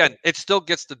 But then again, it still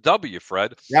gets the W,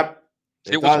 Fred. Yep.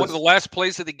 It was one of the last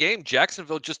plays of the game.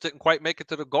 Jacksonville just didn't quite make it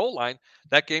to the goal line.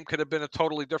 That game could have been a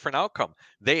totally different outcome.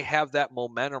 They have that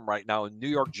momentum right now, and New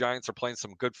York Giants are playing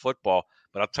some good football.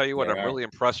 But I'll tell you what, I'm really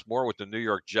impressed more with the New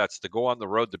York Jets to go on the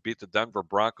road to beat the Denver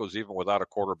Broncos even without a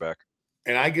quarterback.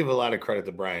 And I give a lot of credit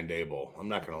to Brian Daboll. I'm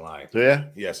not going to lie. Do you?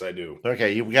 Yes, I do.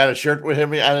 Okay, you got a shirt with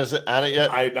him on it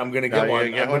yet? I'm going to get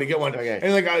one. I'm going to get one. Okay.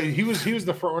 And he was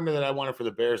the front runner that I wanted for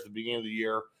the Bears at the beginning of the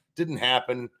year. Didn't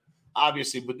happen,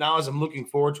 obviously. But now as I'm looking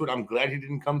forward to it, I'm glad he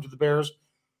didn't come to the Bears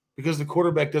because the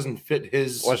quarterback doesn't fit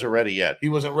his. Wasn't ready yet. He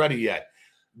wasn't ready yet.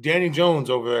 Danny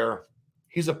Jones over there.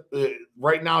 He's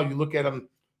right now. You look at him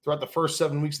throughout the first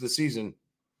 7 weeks of the season.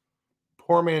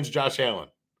 Poor man's Josh Allen.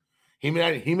 He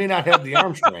may not have the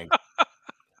arm strength.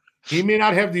 He may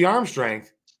not have the arm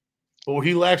strength, but what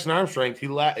he lacks in arm strength,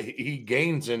 he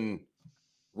gains in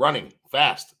running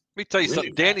fast. Let me tell you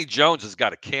something. Danny Jones has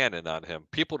got a cannon on him.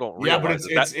 People don't realize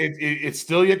it's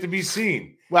still yet to be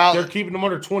seen. Well, they're keeping him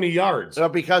under 20 yards.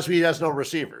 Because he has no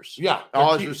receivers. Yeah.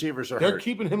 All his receivers are They're hurt.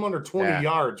 keeping him under 20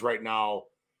 yards right now.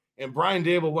 And Brian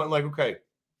Daboll went like, okay,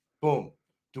 boom.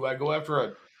 Do I go after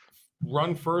a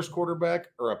run first quarterback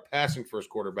or a passing first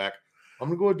quarterback? I'm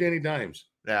going to go with Danny Dimes.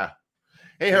 Yeah.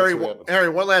 Hey, Harry,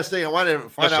 one last thing. I want to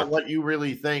find out what you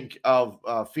really think of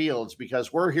Fields,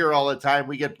 because we're here all the time.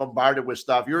 We get bombarded with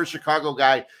stuff. You're a Chicago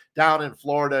guy down in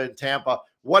Florida and Tampa.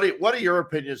 What are your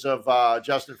opinions of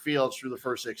Justin Fields through the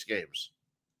first 6 games?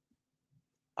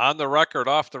 On the record,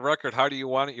 off the record, how do you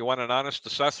want it? You want an honest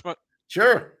assessment?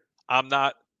 Sure. I'm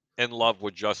not in love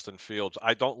with Justin Fields.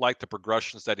 I don't like the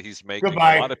progressions that he's making.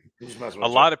 Goodbye. A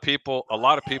lot of people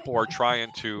are trying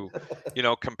to,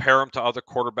 compare him to other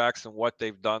quarterbacks and what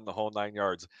they've done the whole 9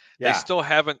 yards. Yeah.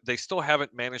 They still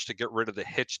haven't managed to get rid of the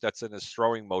hitch that's in his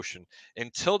throwing motion.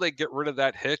 Until they get rid of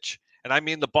that hitch, and I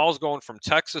mean the ball's going from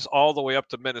Texas all the way up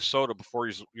to Minnesota before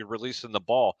you're releasing the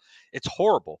ball. It's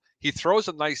horrible. He throws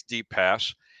a nice deep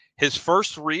pass. His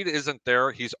first read isn't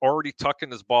there. He's already tucking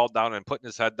his ball down and putting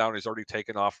his head down. He's already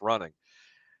taken off running.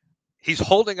 He's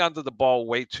holding onto the ball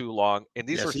way too long, and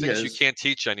these are things you can't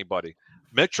teach anybody.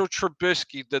 Mitchell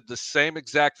Trubisky did the same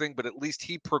exact thing, but at least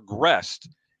he progressed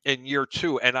in year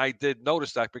 2, and I did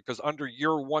notice that because under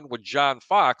year 1 with John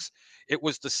Fox, it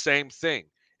was the same thing,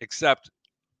 except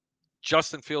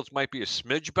Justin Fields might be a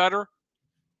smidge better,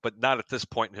 but not at this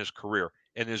point in his career.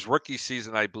 In his rookie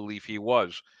season, I believe he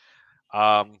was.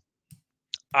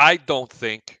 I don't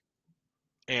think,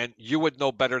 and you would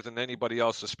know better than anybody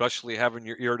else, especially having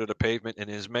your ear to the pavement in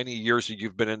as many years that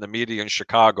you've been in the media in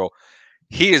Chicago,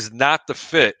 he is not the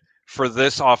fit for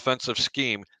this offensive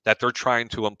scheme that they're trying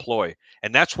to employ.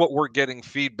 And that's what we're getting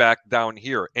feedback down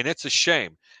here. And it's a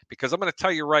shame because I'm going to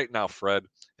tell you right now, Fred,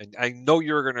 and I know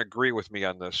you're going to agree with me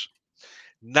on this.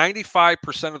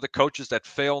 95% of the coaches that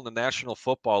fail in the National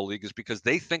Football League is because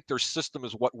they think their system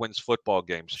is what wins football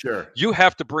games. Sure. You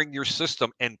have to bring your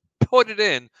system and put it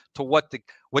in to what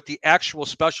the actual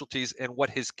specialties and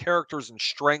what his characters and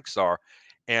strengths are.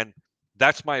 And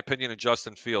that's my opinion of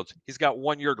Justin Fields. He's got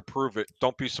 1 year to prove it.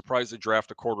 Don't be surprised to draft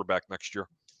a quarterback next year.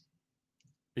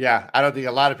 Yeah, I don't think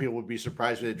a lot of people would be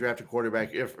surprised when they draft a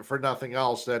quarterback. If for nothing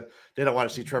else, then they don't want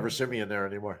to see Trevor Siemian there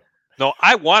anymore. No,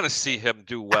 I want to see him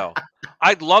do well.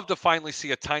 I'd love to finally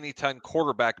see a Tiny 10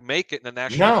 quarterback make it in the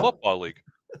National Football League.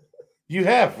 You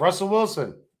have Russell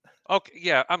Wilson. Okay,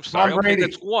 yeah, I'm sorry. Okay,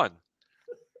 that's one.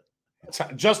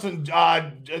 Justin,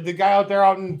 the guy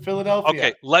out in Philadelphia.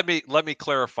 Okay, let me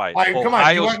clarify. All right, come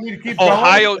on. You want me to keep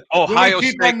going? Ohio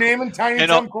keep State on naming Tiny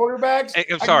 10 quarterbacks.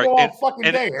 I'm sorry. I can go all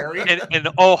fucking day, Harry. An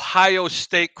Ohio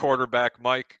State quarterback,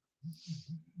 Mike.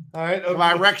 All right,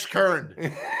 my Rex Kern.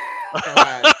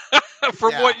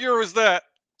 From what year was that?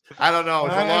 I don't know.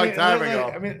 It's a long time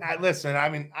ago.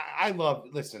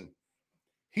 Listen.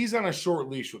 He's on a short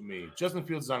leash with me. Justin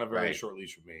Fields is on a very short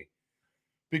leash with me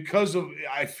because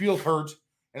I feel hurt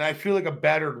and I feel like a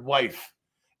battered wife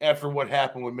after what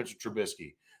happened with Mitchell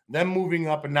Trubisky. Them moving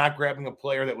up and not grabbing a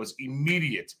player that was an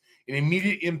immediate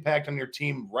impact on your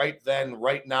team right then,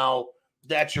 right now.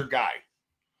 That's your guy.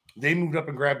 They moved up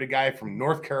and grabbed a guy from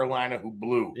North Carolina who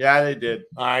blew. Yeah, they did.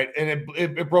 All right, and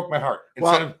it broke my heart.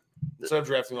 Instead of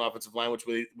drafting an offensive line, which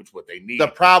what they need. The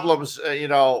problems,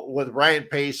 with Ryan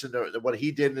Pace and what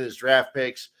he did in his draft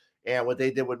picks and what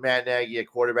they did with Matt Nagy at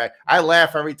quarterback. I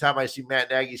laugh every time I see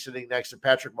Matt Nagy sitting next to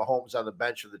Patrick Mahomes on the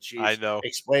bench of the Chiefs. I know.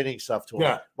 Explaining stuff to him.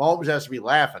 Yeah. Mahomes has to be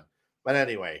laughing. But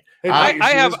anyway,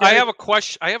 I have a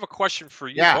question. I have a question for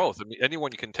you both. I mean,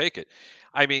 anyone you can take it.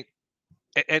 I mean,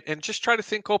 And just try to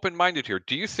think open-minded here.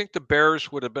 Do you think the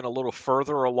Bears would have been a little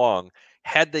further along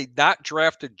had they not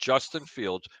drafted Justin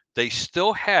Fields? They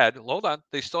still had,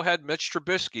 they still had Mitch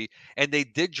Trubisky, and they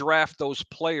did draft those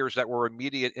players that were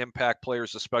immediate impact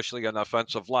players, especially on the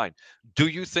offensive line. Do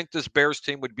you think this Bears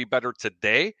team would be better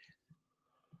today?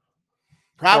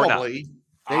 Probably.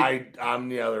 I'm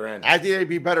the other end. I think they'd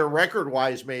be better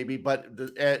record-wise, maybe, but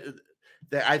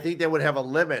I think they would have a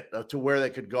limit to where they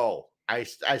could go. I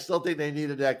still think they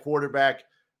needed that quarterback,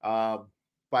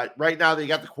 but right now they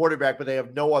got the quarterback, but they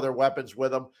have no other weapons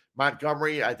with them.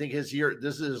 Montgomery, I think this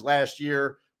is his last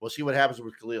year. We'll see what happens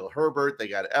with Khalil Herbert. They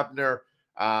got Huebner.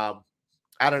 I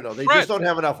don't know. They just don't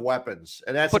have enough weapons,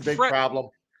 and that's a big problem.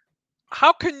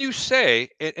 How can you say,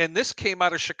 and this came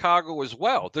out of Chicago as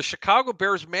well, the Chicago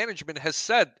Bears management has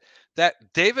said that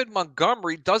David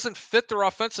Montgomery doesn't fit their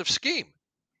offensive scheme.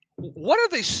 What are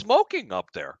they smoking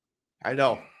up there? I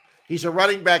know. He's a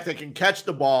running back that can catch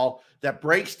the ball, that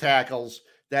breaks tackles,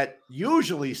 that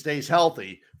usually stays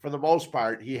healthy for the most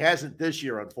part. He hasn't this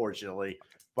year, unfortunately.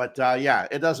 But,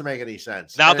 it doesn't make any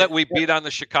sense. Now that we beat on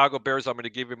the Chicago Bears, I'm going to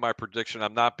give you my prediction.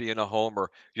 I'm not being a homer.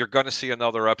 You're going to see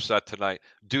another upset tonight.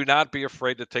 Do not be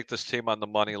afraid to take this team on the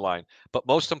money line. But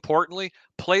most importantly,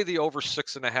 play the over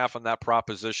 6.5 on that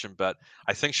proposition bet.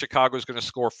 I think Chicago is going to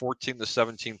score 14 to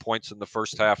 17 points in the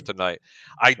first half tonight.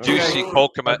 I do see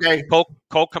Cole Kmet. Okay. Cole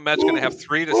Kmet's going to have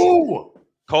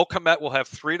Cole Kmet will have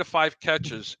 3 to 5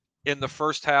 catches in the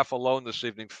first half alone this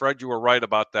evening. Fred, you were right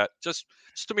about that. Just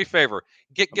do me a favor.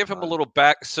 Give him a little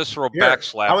Cicero back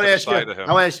slap on the side of him.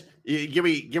 I want to ask you, give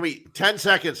me 10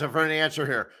 seconds for an answer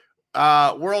here.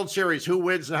 World Series, who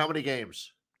wins and how many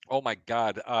games? Oh, my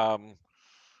God.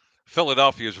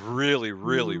 Philadelphia is really,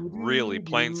 really, really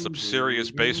playing some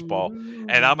serious baseball.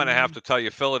 And I'm going to have to tell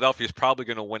you, Philadelphia is probably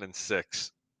going to win in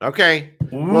 6. Okay.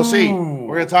 We'll see.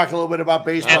 We're going to talk a little bit about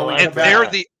baseball. And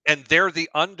they're the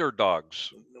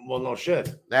underdogs. Well, no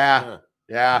shit. Yeah.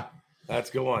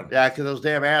 That's a good one. Yeah, because those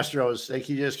damn Astros, they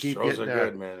can just keep Astros getting are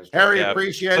good, man. Harry,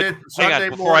 appreciate it. Hang on,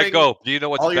 before I go, do you know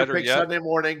what's all better your picks yet? Sunday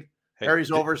morning. Hey, Harry's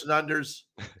overs and unders.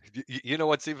 You know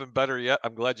what's even better yet?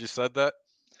 I'm glad you said that.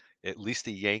 At least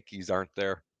the Yankees aren't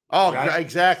there. Oh,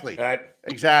 exactly.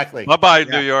 Exactly. Bye-bye,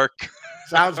 New York.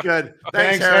 Sounds good.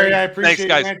 Thanks, Harry. I appreciate Thanks,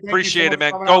 guys. It, Appreciate it,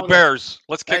 man. Go Bears.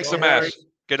 Let's kick some Harry. ass.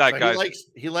 Good night, guys.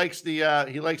 He likes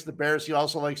the Bears. He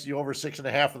also likes the over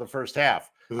 6.5 for the first half.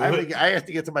 I have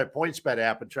to get to my PointsBet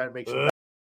app and try to make some.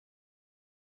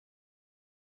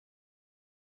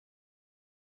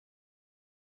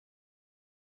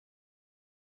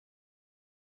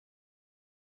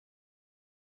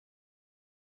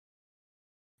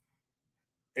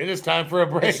 It is time for a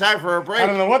break. It's time for a break. I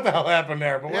don't know what the hell happened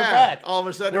there, but we're back. All of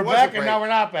a sudden, we're back, and now we're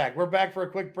not back. We're back for a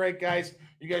quick break, guys.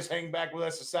 You guys hang back with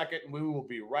us a second, and we will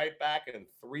be right back in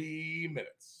 3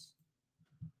 minutes.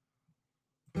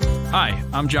 Hi,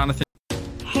 I'm Jonathan.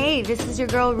 Hey, this is your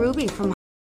girl Ruby from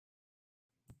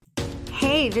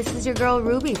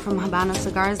Habano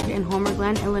Cigars in Homer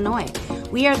Glen, Illinois.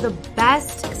 We are the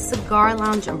best cigar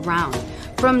lounge around.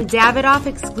 From Davidoff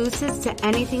exclusives to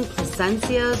anything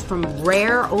Plasencias, from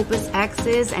rare Opus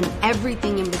X's and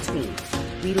everything in between.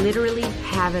 We literally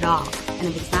have it all. And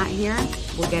if it's not here,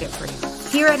 we'll get it for you.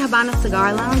 Here at Habano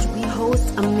Cigar Lounge, we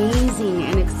host amazing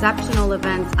and exceptional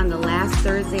events on the last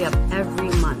Thursday of every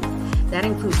month. That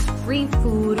includes free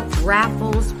food,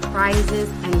 raffles, prizes,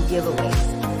 and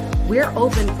giveaways. We're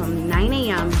open from 9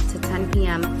 a.m. to 10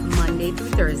 p.m. Monday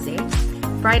through Thursday,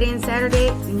 Friday and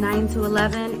Saturday, 9 to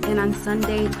 11, and on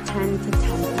Sunday, 10 to 10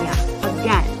 p.m.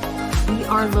 Again, we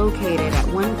are located at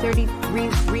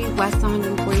 133 West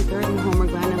 143rd in Homer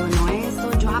Glen, Illinois, so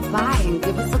drop by and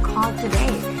give us a call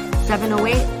today,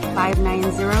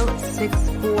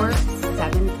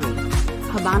 708-590-6473.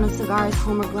 Habano Cigars,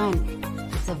 Homer Glen.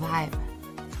 It's a vibe.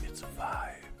 It's a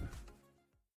vibe.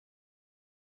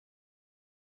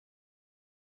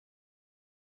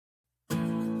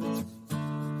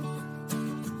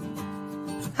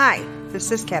 Hi,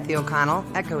 this is Kathy O'Connell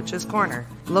at Coach's Corner,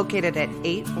 located at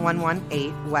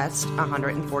 8118 West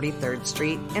 143rd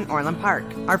Street in Orland Park.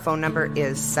 Our phone number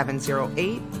is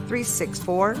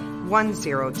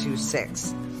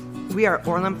 708-364-1026. We are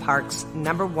Orland Park's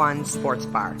 #1 sports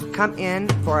bar. Come in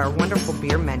for our wonderful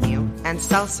beer menu and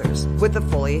seltzers with a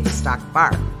fully stocked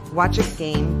bar. Watch a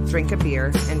game, drink a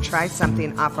beer, and try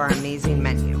something off our amazing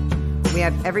menu. We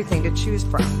have everything to choose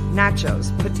from: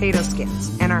 nachos, potato skins,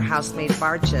 and our house-made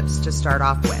bar chips to start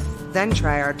off with. Then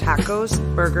try our tacos,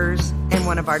 burgers, and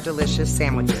one of our delicious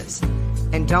sandwiches.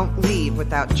 And don't leave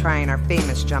without trying our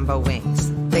famous jumbo wings.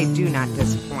 They do not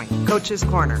disappoint. Coach's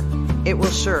Corner. It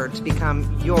will sure to become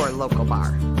your local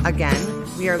bar. Again,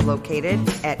 We are located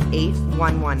at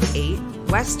 8118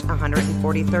 West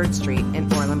 143rd Street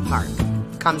in Orland Park.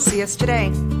 Come see us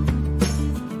today.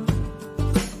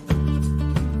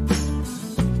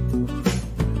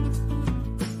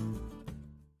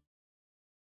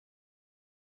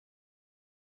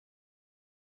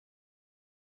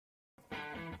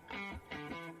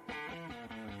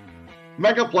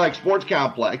 Megaplex Sports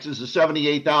Complex is a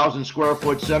 78,000 square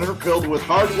foot center filled with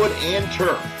hardwood and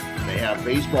turf. They have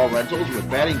baseball rentals with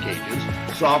batting cages,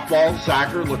 softball,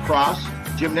 soccer, lacrosse,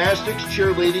 gymnastics,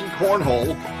 cheerleading,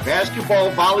 cornhole,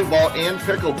 basketball, volleyball, and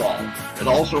pickleball. It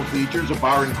also features a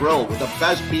bar and grill with the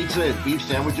best pizza and beef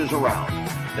sandwiches around.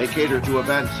 They cater to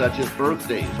events such as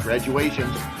birthdays,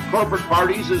 graduations, corporate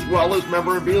parties, as well as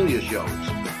memorabilia shows.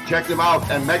 Check them out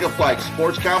at Megaplex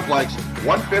Sports Complex,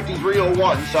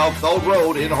 15301 South Bell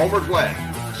Road in Homer Glen,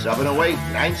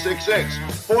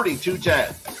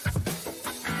 708-966-4210.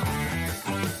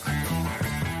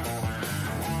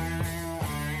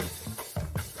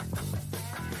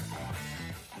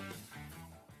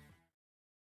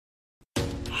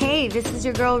 Hey, this is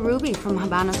your girl Ruby from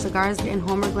Habano Cigars in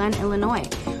Homer Glen, Illinois.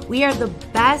 We are the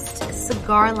best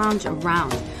cigar lounge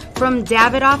around. From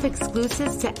Davidoff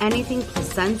exclusives to anything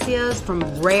Plasencias, from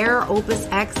rare Opus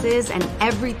X's and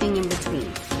everything in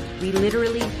between. We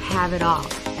literally have it all.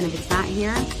 And if it's not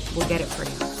here, we'll get it for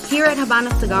you. Here at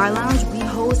Habano Cigar Lounge, we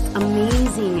host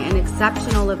amazing and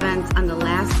exceptional events on the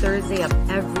last Thursday of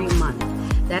every month.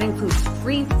 That includes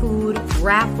free food,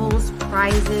 raffles,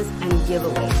 prizes, and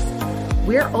giveaways.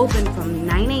 We're open from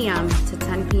 9 a.m. to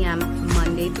 10 p.m.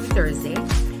 Monday through Thursday.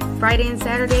 Friday and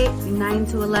Saturday, 9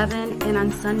 to 11, and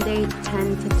on Sunday,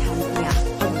 10 to 10 p.m.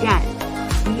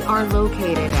 Again, we are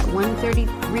located at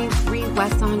 133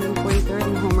 West 143rd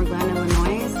in Homer Glen,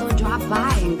 Illinois, so drop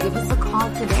by and give us a call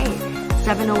today,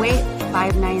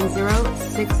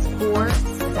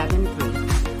 708-590-6473.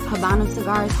 Habano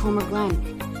Cigars, Homer Glen.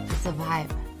 It's a vibe.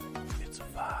 It's a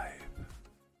vibe.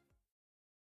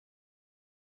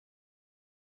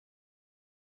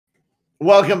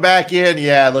 Welcome back in.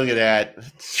 Yeah, look at that.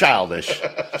 Childish.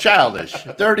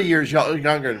 30 years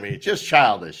younger than me. Just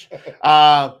childish.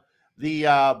 The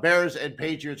Bears and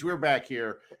Patriots, we're back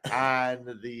here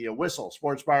on the Whistle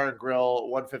Sports Bar and Grill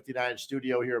 159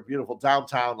 studio here in beautiful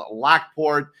downtown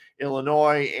Lockport,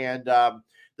 Illinois. And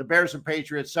the Bears and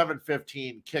Patriots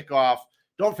 7:15 kickoff.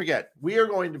 Don't forget, we are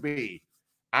going to be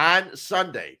on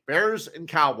Sunday, Bears and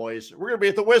Cowboys. We're going to be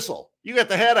at the Whistle. You got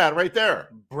the hat on right there.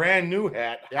 Brand new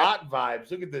hat. Yep. Hot vibes.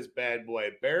 Look at this bad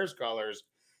boy. Bears colors.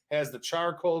 Has the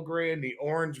charcoal gray and the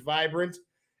orange vibrant.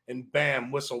 And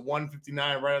bam, Whistle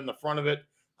 159 right on the front of it.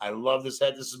 I love this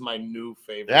hat. This is my new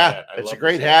favorite hat. It's a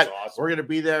great hat. Awesome. We're going to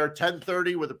be there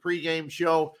 10:30 with a pregame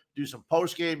show, do some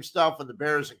postgame stuff, and the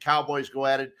Bears and Cowboys go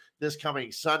at it this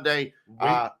coming Sunday.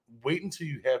 Wait until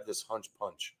you have this hunch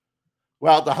punch.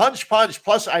 Well, the Hunch Punch,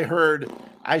 plus I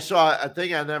saw a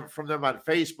thing on them from them on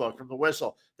Facebook, from the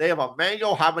Whistle. They have a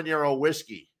mango habanero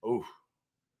whiskey. Ooh.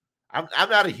 I'm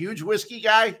not a huge whiskey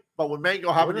guy, but with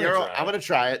mango habanero, I'm going to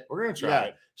try it. We're going to try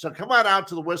it. So come on out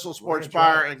to the Whistle Sports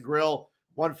Bar and Grill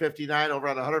 159 over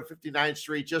on 159th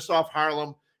Street, just off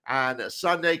Harlem on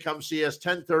Sunday. Come see us,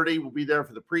 10:30. We'll be there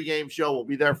for the pregame show. We'll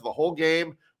be there for the whole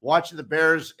game, watching the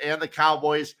Bears and the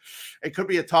Cowboys. It could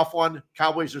be a tough one.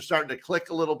 Cowboys are starting to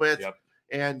click a little bit. Yep.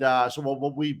 And so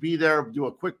we'll be there, do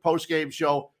a quick post-game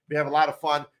show. We have a lot of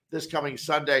fun this coming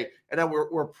Sunday. And then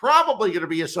we're probably going to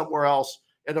be somewhere else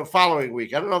in the following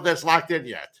week. I don't know if that's locked in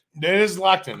yet. It is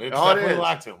locked in. It's definitely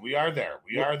locked in. We are there.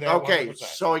 We are there. Okay, 100%.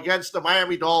 So against the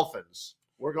Miami Dolphins,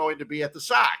 we're going to be at the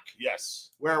SOC. Yes.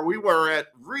 Where we were at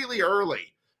really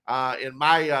early in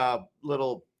my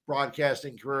little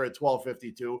broadcasting career at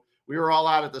 1252. We were all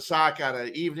out at the SOC on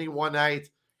an evening one night.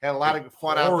 Had a lot of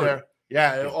fun out there.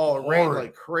 Yeah, it rained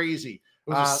like crazy.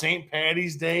 It was a St.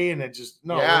 Patty's Day, and it just it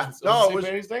was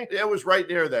Patty's Day. It was right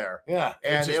near there. Yeah,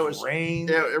 and it was rained.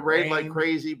 It rained like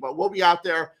crazy. But we'll be out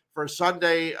there for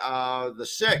Sunday, the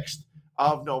 6th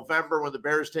of November, when the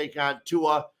Bears take on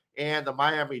Tua and the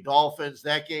Miami Dolphins.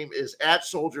 That game is at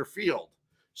Soldier Field.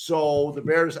 So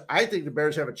I think the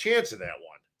Bears have a chance in that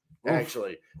one.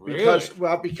 Actually, because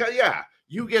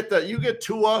you get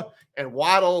Tua and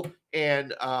Waddle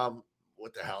and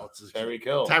what the hell? It's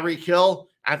Tyreek Hill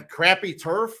on crappy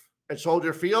turf at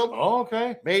Soldier Field. Oh,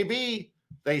 okay. Maybe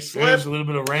they slip. There's a little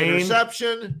bit of rain.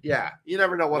 Interception. Yeah, you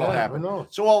never know what'll happen.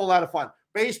 So all a lot of fun.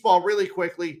 Baseball, really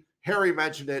quickly. Harry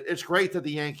mentioned it. It's great that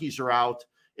the Yankees are out.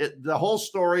 The whole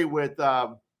story with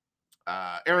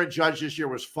Aaron Judge this year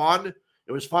was fun.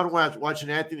 It was fun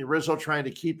watching Anthony Rizzo trying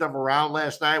to keep them around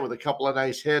last night with a couple of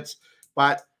nice hits.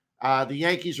 But the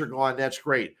Yankees are gone. That's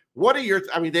great. What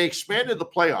are they expanded the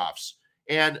playoffs.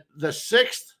 And the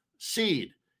 6th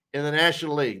seed in the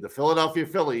National League, the Philadelphia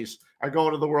Phillies, are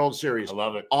going to the World Series. I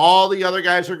love it. All the other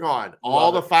guys are gone.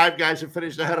 All Love the 5 guys that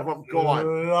finished ahead of them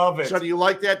gone. Love it. So do you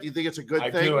like that? Do you think it's a good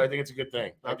thing? I do. I think it's a good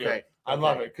thing. Okay. I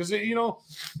love it. Because,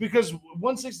 because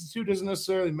 162 doesn't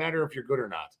necessarily matter if you're good or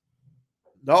not.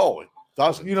 No, it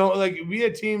doesn't. Like we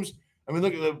had teams. I mean,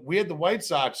 look, we had the White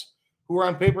Sox who were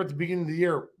on paper at the beginning of the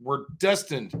year were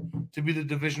destined to be the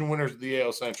division winners of the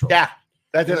AL Central. Yeah,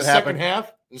 that didn't happen.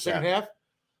 In the second half,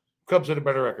 Cubs had a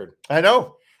better record. I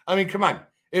know. I mean, come on.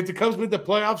 If the Cubs made the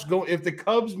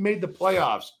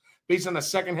playoffs based on a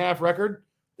second half record,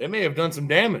 they may have done some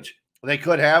damage. They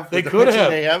could have. They could have.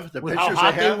 They have. The With pitchers how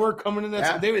hot they have. they were coming in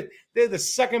that. Yeah. They had the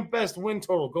second best win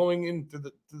total going into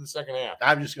the second half.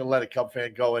 I'm just going to let a Cub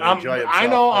fan go and enjoy himself. I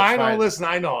know. That's fine. Listen,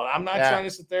 I know. I'm not trying to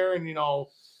sit there and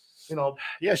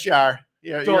Yes, you are.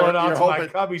 You're hoping, hoping my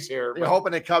Cubbies here. You're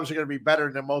hoping the Cubs are going to be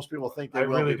better than most people think they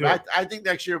will really be. do. But I think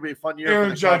next year will be a fun year. Aaron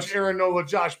for the Judge, Cubs. Aaron Nola,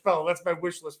 Josh Bell. That's my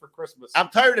wish list for Christmas. I'm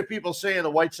tired of people saying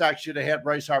the White Sox should have had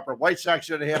Bryce Harper. White Sox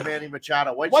should have had Manny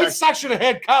Machado. White Sox should have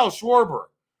had Kyle Schwarber.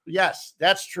 Yes,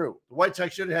 that's true. The White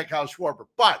Sox should have had Kyle Schwarber.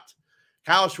 But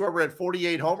Kyle Schwarber had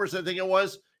 48 homers, I think it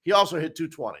was. He also hit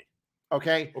 220.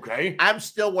 Okay. I'm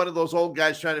still one of those old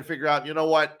guys trying to figure out, you know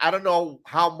what? I don't know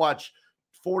how much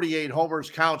 48 homers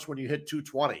counts when you hit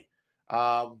 220.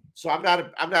 So I'm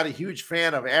not a huge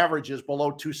fan of averages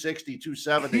below 260,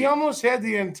 270. He almost had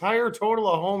the entire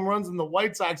total of home runs, and the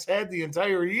White Sox had the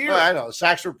entire year. Well, I know the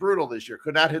Sox were brutal this year.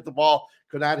 Could not hit the ball.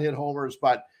 Could not hit homers.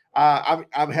 But I'm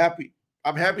happy.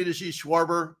 I'm happy to see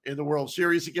Schwarber in the World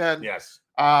Series again. Yes.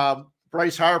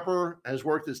 Bryce Harper has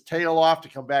worked his tail off to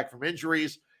come back from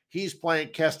injuries. He's playing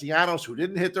Castellanos, who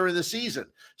didn't hit during the season,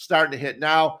 starting to hit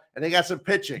now, and they got some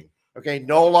pitching. Okay,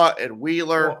 Nola and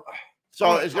Wheeler. Well,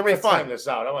 so it's going to be fun. Time this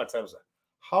out. I want to time this out.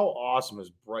 How awesome has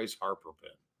Bryce Harper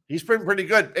been? He's been pretty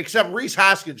good, except Rhys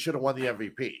Hoskins should have won the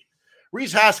MVP.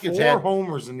 Rhys Hoskins had 4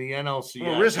 homers in the NLCS.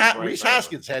 Well, Rhys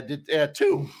Hoskins had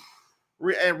 2.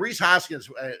 And Rhys Hoskins,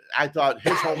 I thought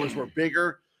his homers were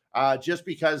bigger just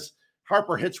because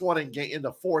Harper hits one in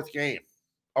the 4th game.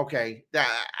 Okay,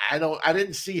 I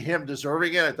didn't see him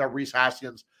deserving it. I thought Rhys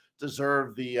Hoskins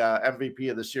deserved the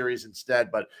MVP of the series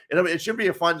instead. But it should be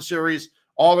a fun series.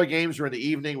 All the games are in the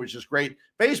evening, which is great.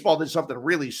 Baseball did something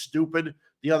really stupid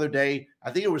the other day.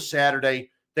 I think it was Saturday.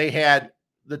 They had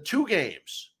the 2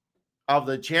 games of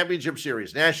the championship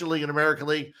series, National League and American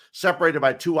League, separated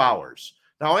by 2 hours.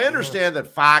 Now, I understand that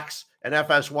Fox and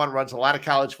FS1 runs a lot of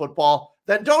college football.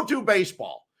 Then don't do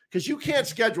baseball, because you can't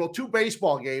schedule 2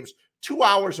 baseball games 2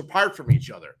 hours apart from each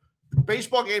other.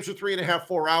 Baseball games are 3.5,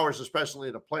 4 hours, especially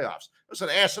in the playoffs. It's an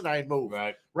asinine move.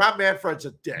 Right. Rob Manfred's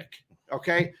a dick.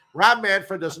 Okay. Rob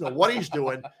Manfred doesn't know what he's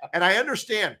doing. And I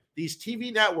understand these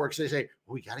TV networks, they say,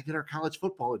 we got to get our college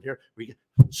football in here.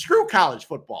 Screw college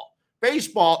football.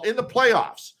 Baseball in the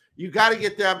playoffs. You got to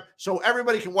get them so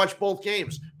everybody can watch both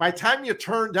games. By the time you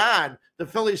turned on the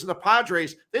Phillies and the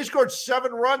Padres, they scored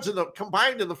 7 runs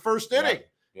combined in the first inning.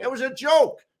 Yeah. It was a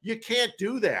joke. You can't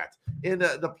do that in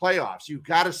the playoffs. You've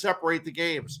got to separate the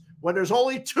games. When there's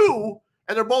only 2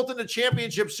 and they're both in the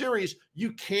championship series,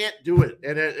 you can't do it.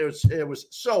 And it was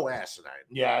so asinine.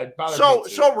 Yeah, it bothered me too.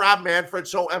 So Rob Manfred,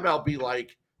 so MLB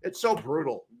like. It's so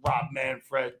brutal. Rob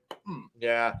Manfred.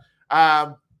 Yeah.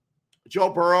 Joe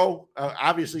Burrow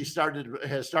obviously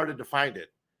has started to find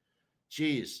it.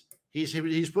 Jeez,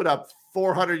 he's put up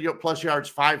 400 plus yards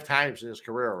 5 times in his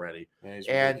career already. Yeah, he's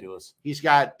ridiculous. He's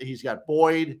got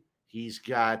Boyd. He's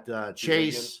got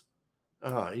Chase.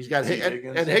 He's got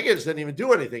and Higgins didn't even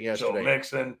do anything yesterday.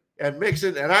 So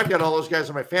Mixon, and I've got all those guys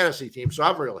on my fantasy team, so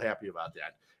I'm real happy about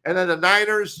that. And then the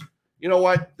Niners, you know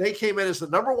what? They came in as the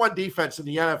number 1 defense in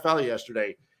the NFL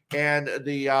yesterday, and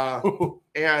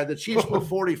the Chiefs put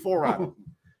 44 on them.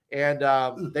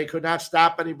 And they could not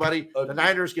stop anybody. The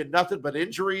Niners get nothing but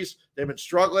injuries. They've been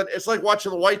struggling. It's like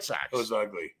watching the White Sox. It was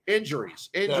ugly. Injuries.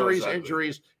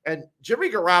 And Jimmy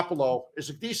Garoppolo is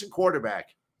a decent quarterback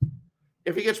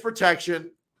if he gets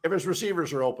protection, if his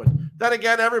receivers are open. Then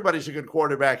again, everybody's a good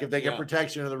quarterback if they get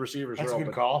protection and the receivers are open. That's a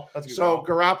good call. So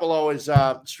Garoppolo is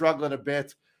struggling a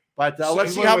bit. But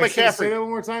let's see how McCaffrey. Say that one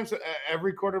more time. So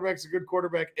every quarterback's a good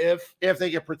quarterback if they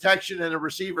get protection and the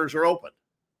receivers are open.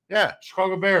 Yeah.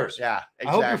 Chicago Bears. Yeah, exactly.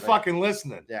 I hope you're fucking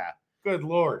listening. Yeah. Good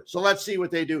Lord. So let's see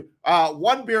what they do.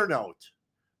 One beer note.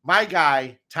 My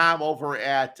guy, Tom, over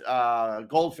at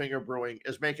Goldfinger Brewing,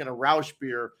 is making a Roush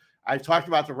beer. I talked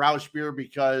about the Roush beer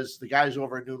because the guys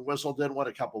over at Noon Whistle did one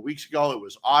a couple of weeks ago. It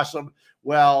was awesome.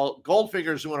 Well,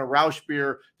 Goldfinger's doing a Roush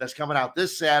beer that's coming out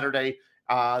this Saturday.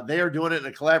 They are doing it in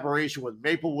a collaboration with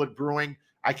Maplewood Brewing.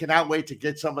 I cannot wait to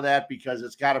get some of that because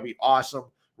it's got to be awesome.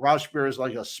 Roush beer is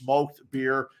like a smoked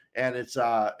beer, and it's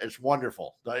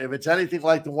wonderful. If it's anything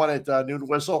like the one at Noon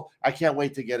Whistle, I can't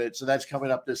wait to get it. So that's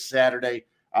coming up this Saturday.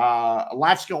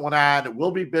 Lots going on.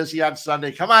 We'll be busy on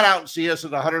Sunday. Come on out and see us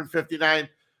at 159th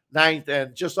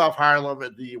and just off Harlem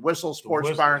at the Whistle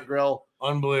Sports Bar and Grill.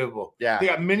 Unbelievable. Yeah. They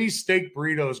got mini steak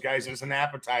burritos, guys, as an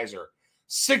appetizer.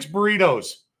 6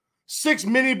 burritos. 6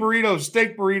 mini burritos,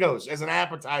 steak burritos as an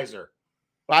appetizer.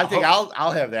 Well, I think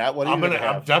I'll have that. What are you gonna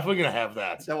have? I'm definitely gonna have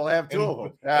that. So we'll have 2 of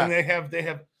them. Yeah. And they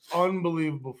have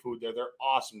unbelievable food there. They're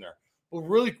awesome there. Well,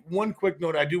 really, one quick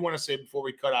note I do want to say before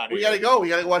we cut out here. We gotta go. We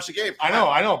gotta go watch the game. I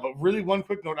know. But really, one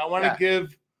quick note. I want to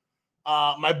give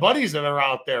my buddies that are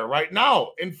out there right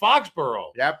now in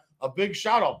Foxborough. Yep. A big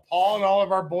shout out. Paul and all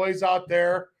of our boys out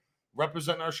there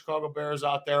representing our Chicago Bears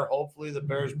out there. Hopefully the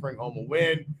Bears bring home a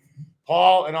win.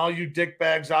 Paul and all you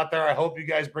dickbags out there, I hope you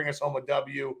guys bring us home a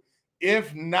W.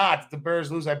 If not, if the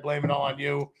Bears lose, I blame it all on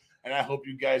you. And I hope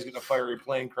you guys get a fiery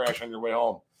plane crash on your way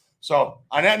home. So,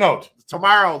 on that note,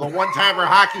 tomorrow, the One-Timer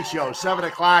Hockey Show, 7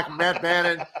 o'clock, Matt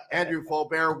Bannon, Andrew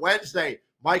Faubert. Wednesday,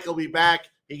 Mike will be back.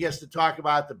 He gets to talk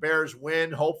about the Bears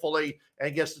win, hopefully,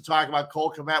 and gets to talk about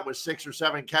Cole Kmet with 6 or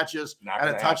 7 catches and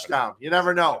a touchdown. You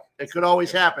never know. It could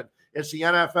always happen. It's the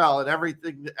NFL,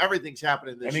 and everything's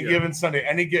happening this year. Any given Sunday,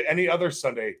 any other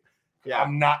Sunday,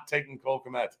 I'm not taking Cole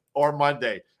Kmet. Or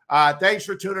Monday. Thanks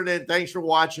for tuning in. Thanks for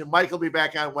watching. Mike will be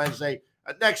back on Wednesday.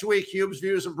 Next week, Hube's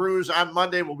Views and Brews. On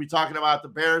Monday, we'll be talking about the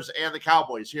Bears and the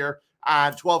Cowboys here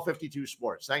on 1252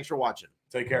 Sports. Thanks for watching.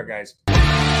 Take care, guys.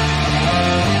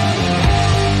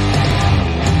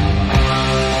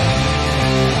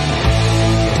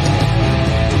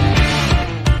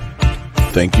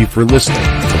 Thank you for listening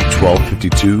to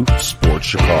 1252 Sports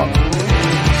Chicago.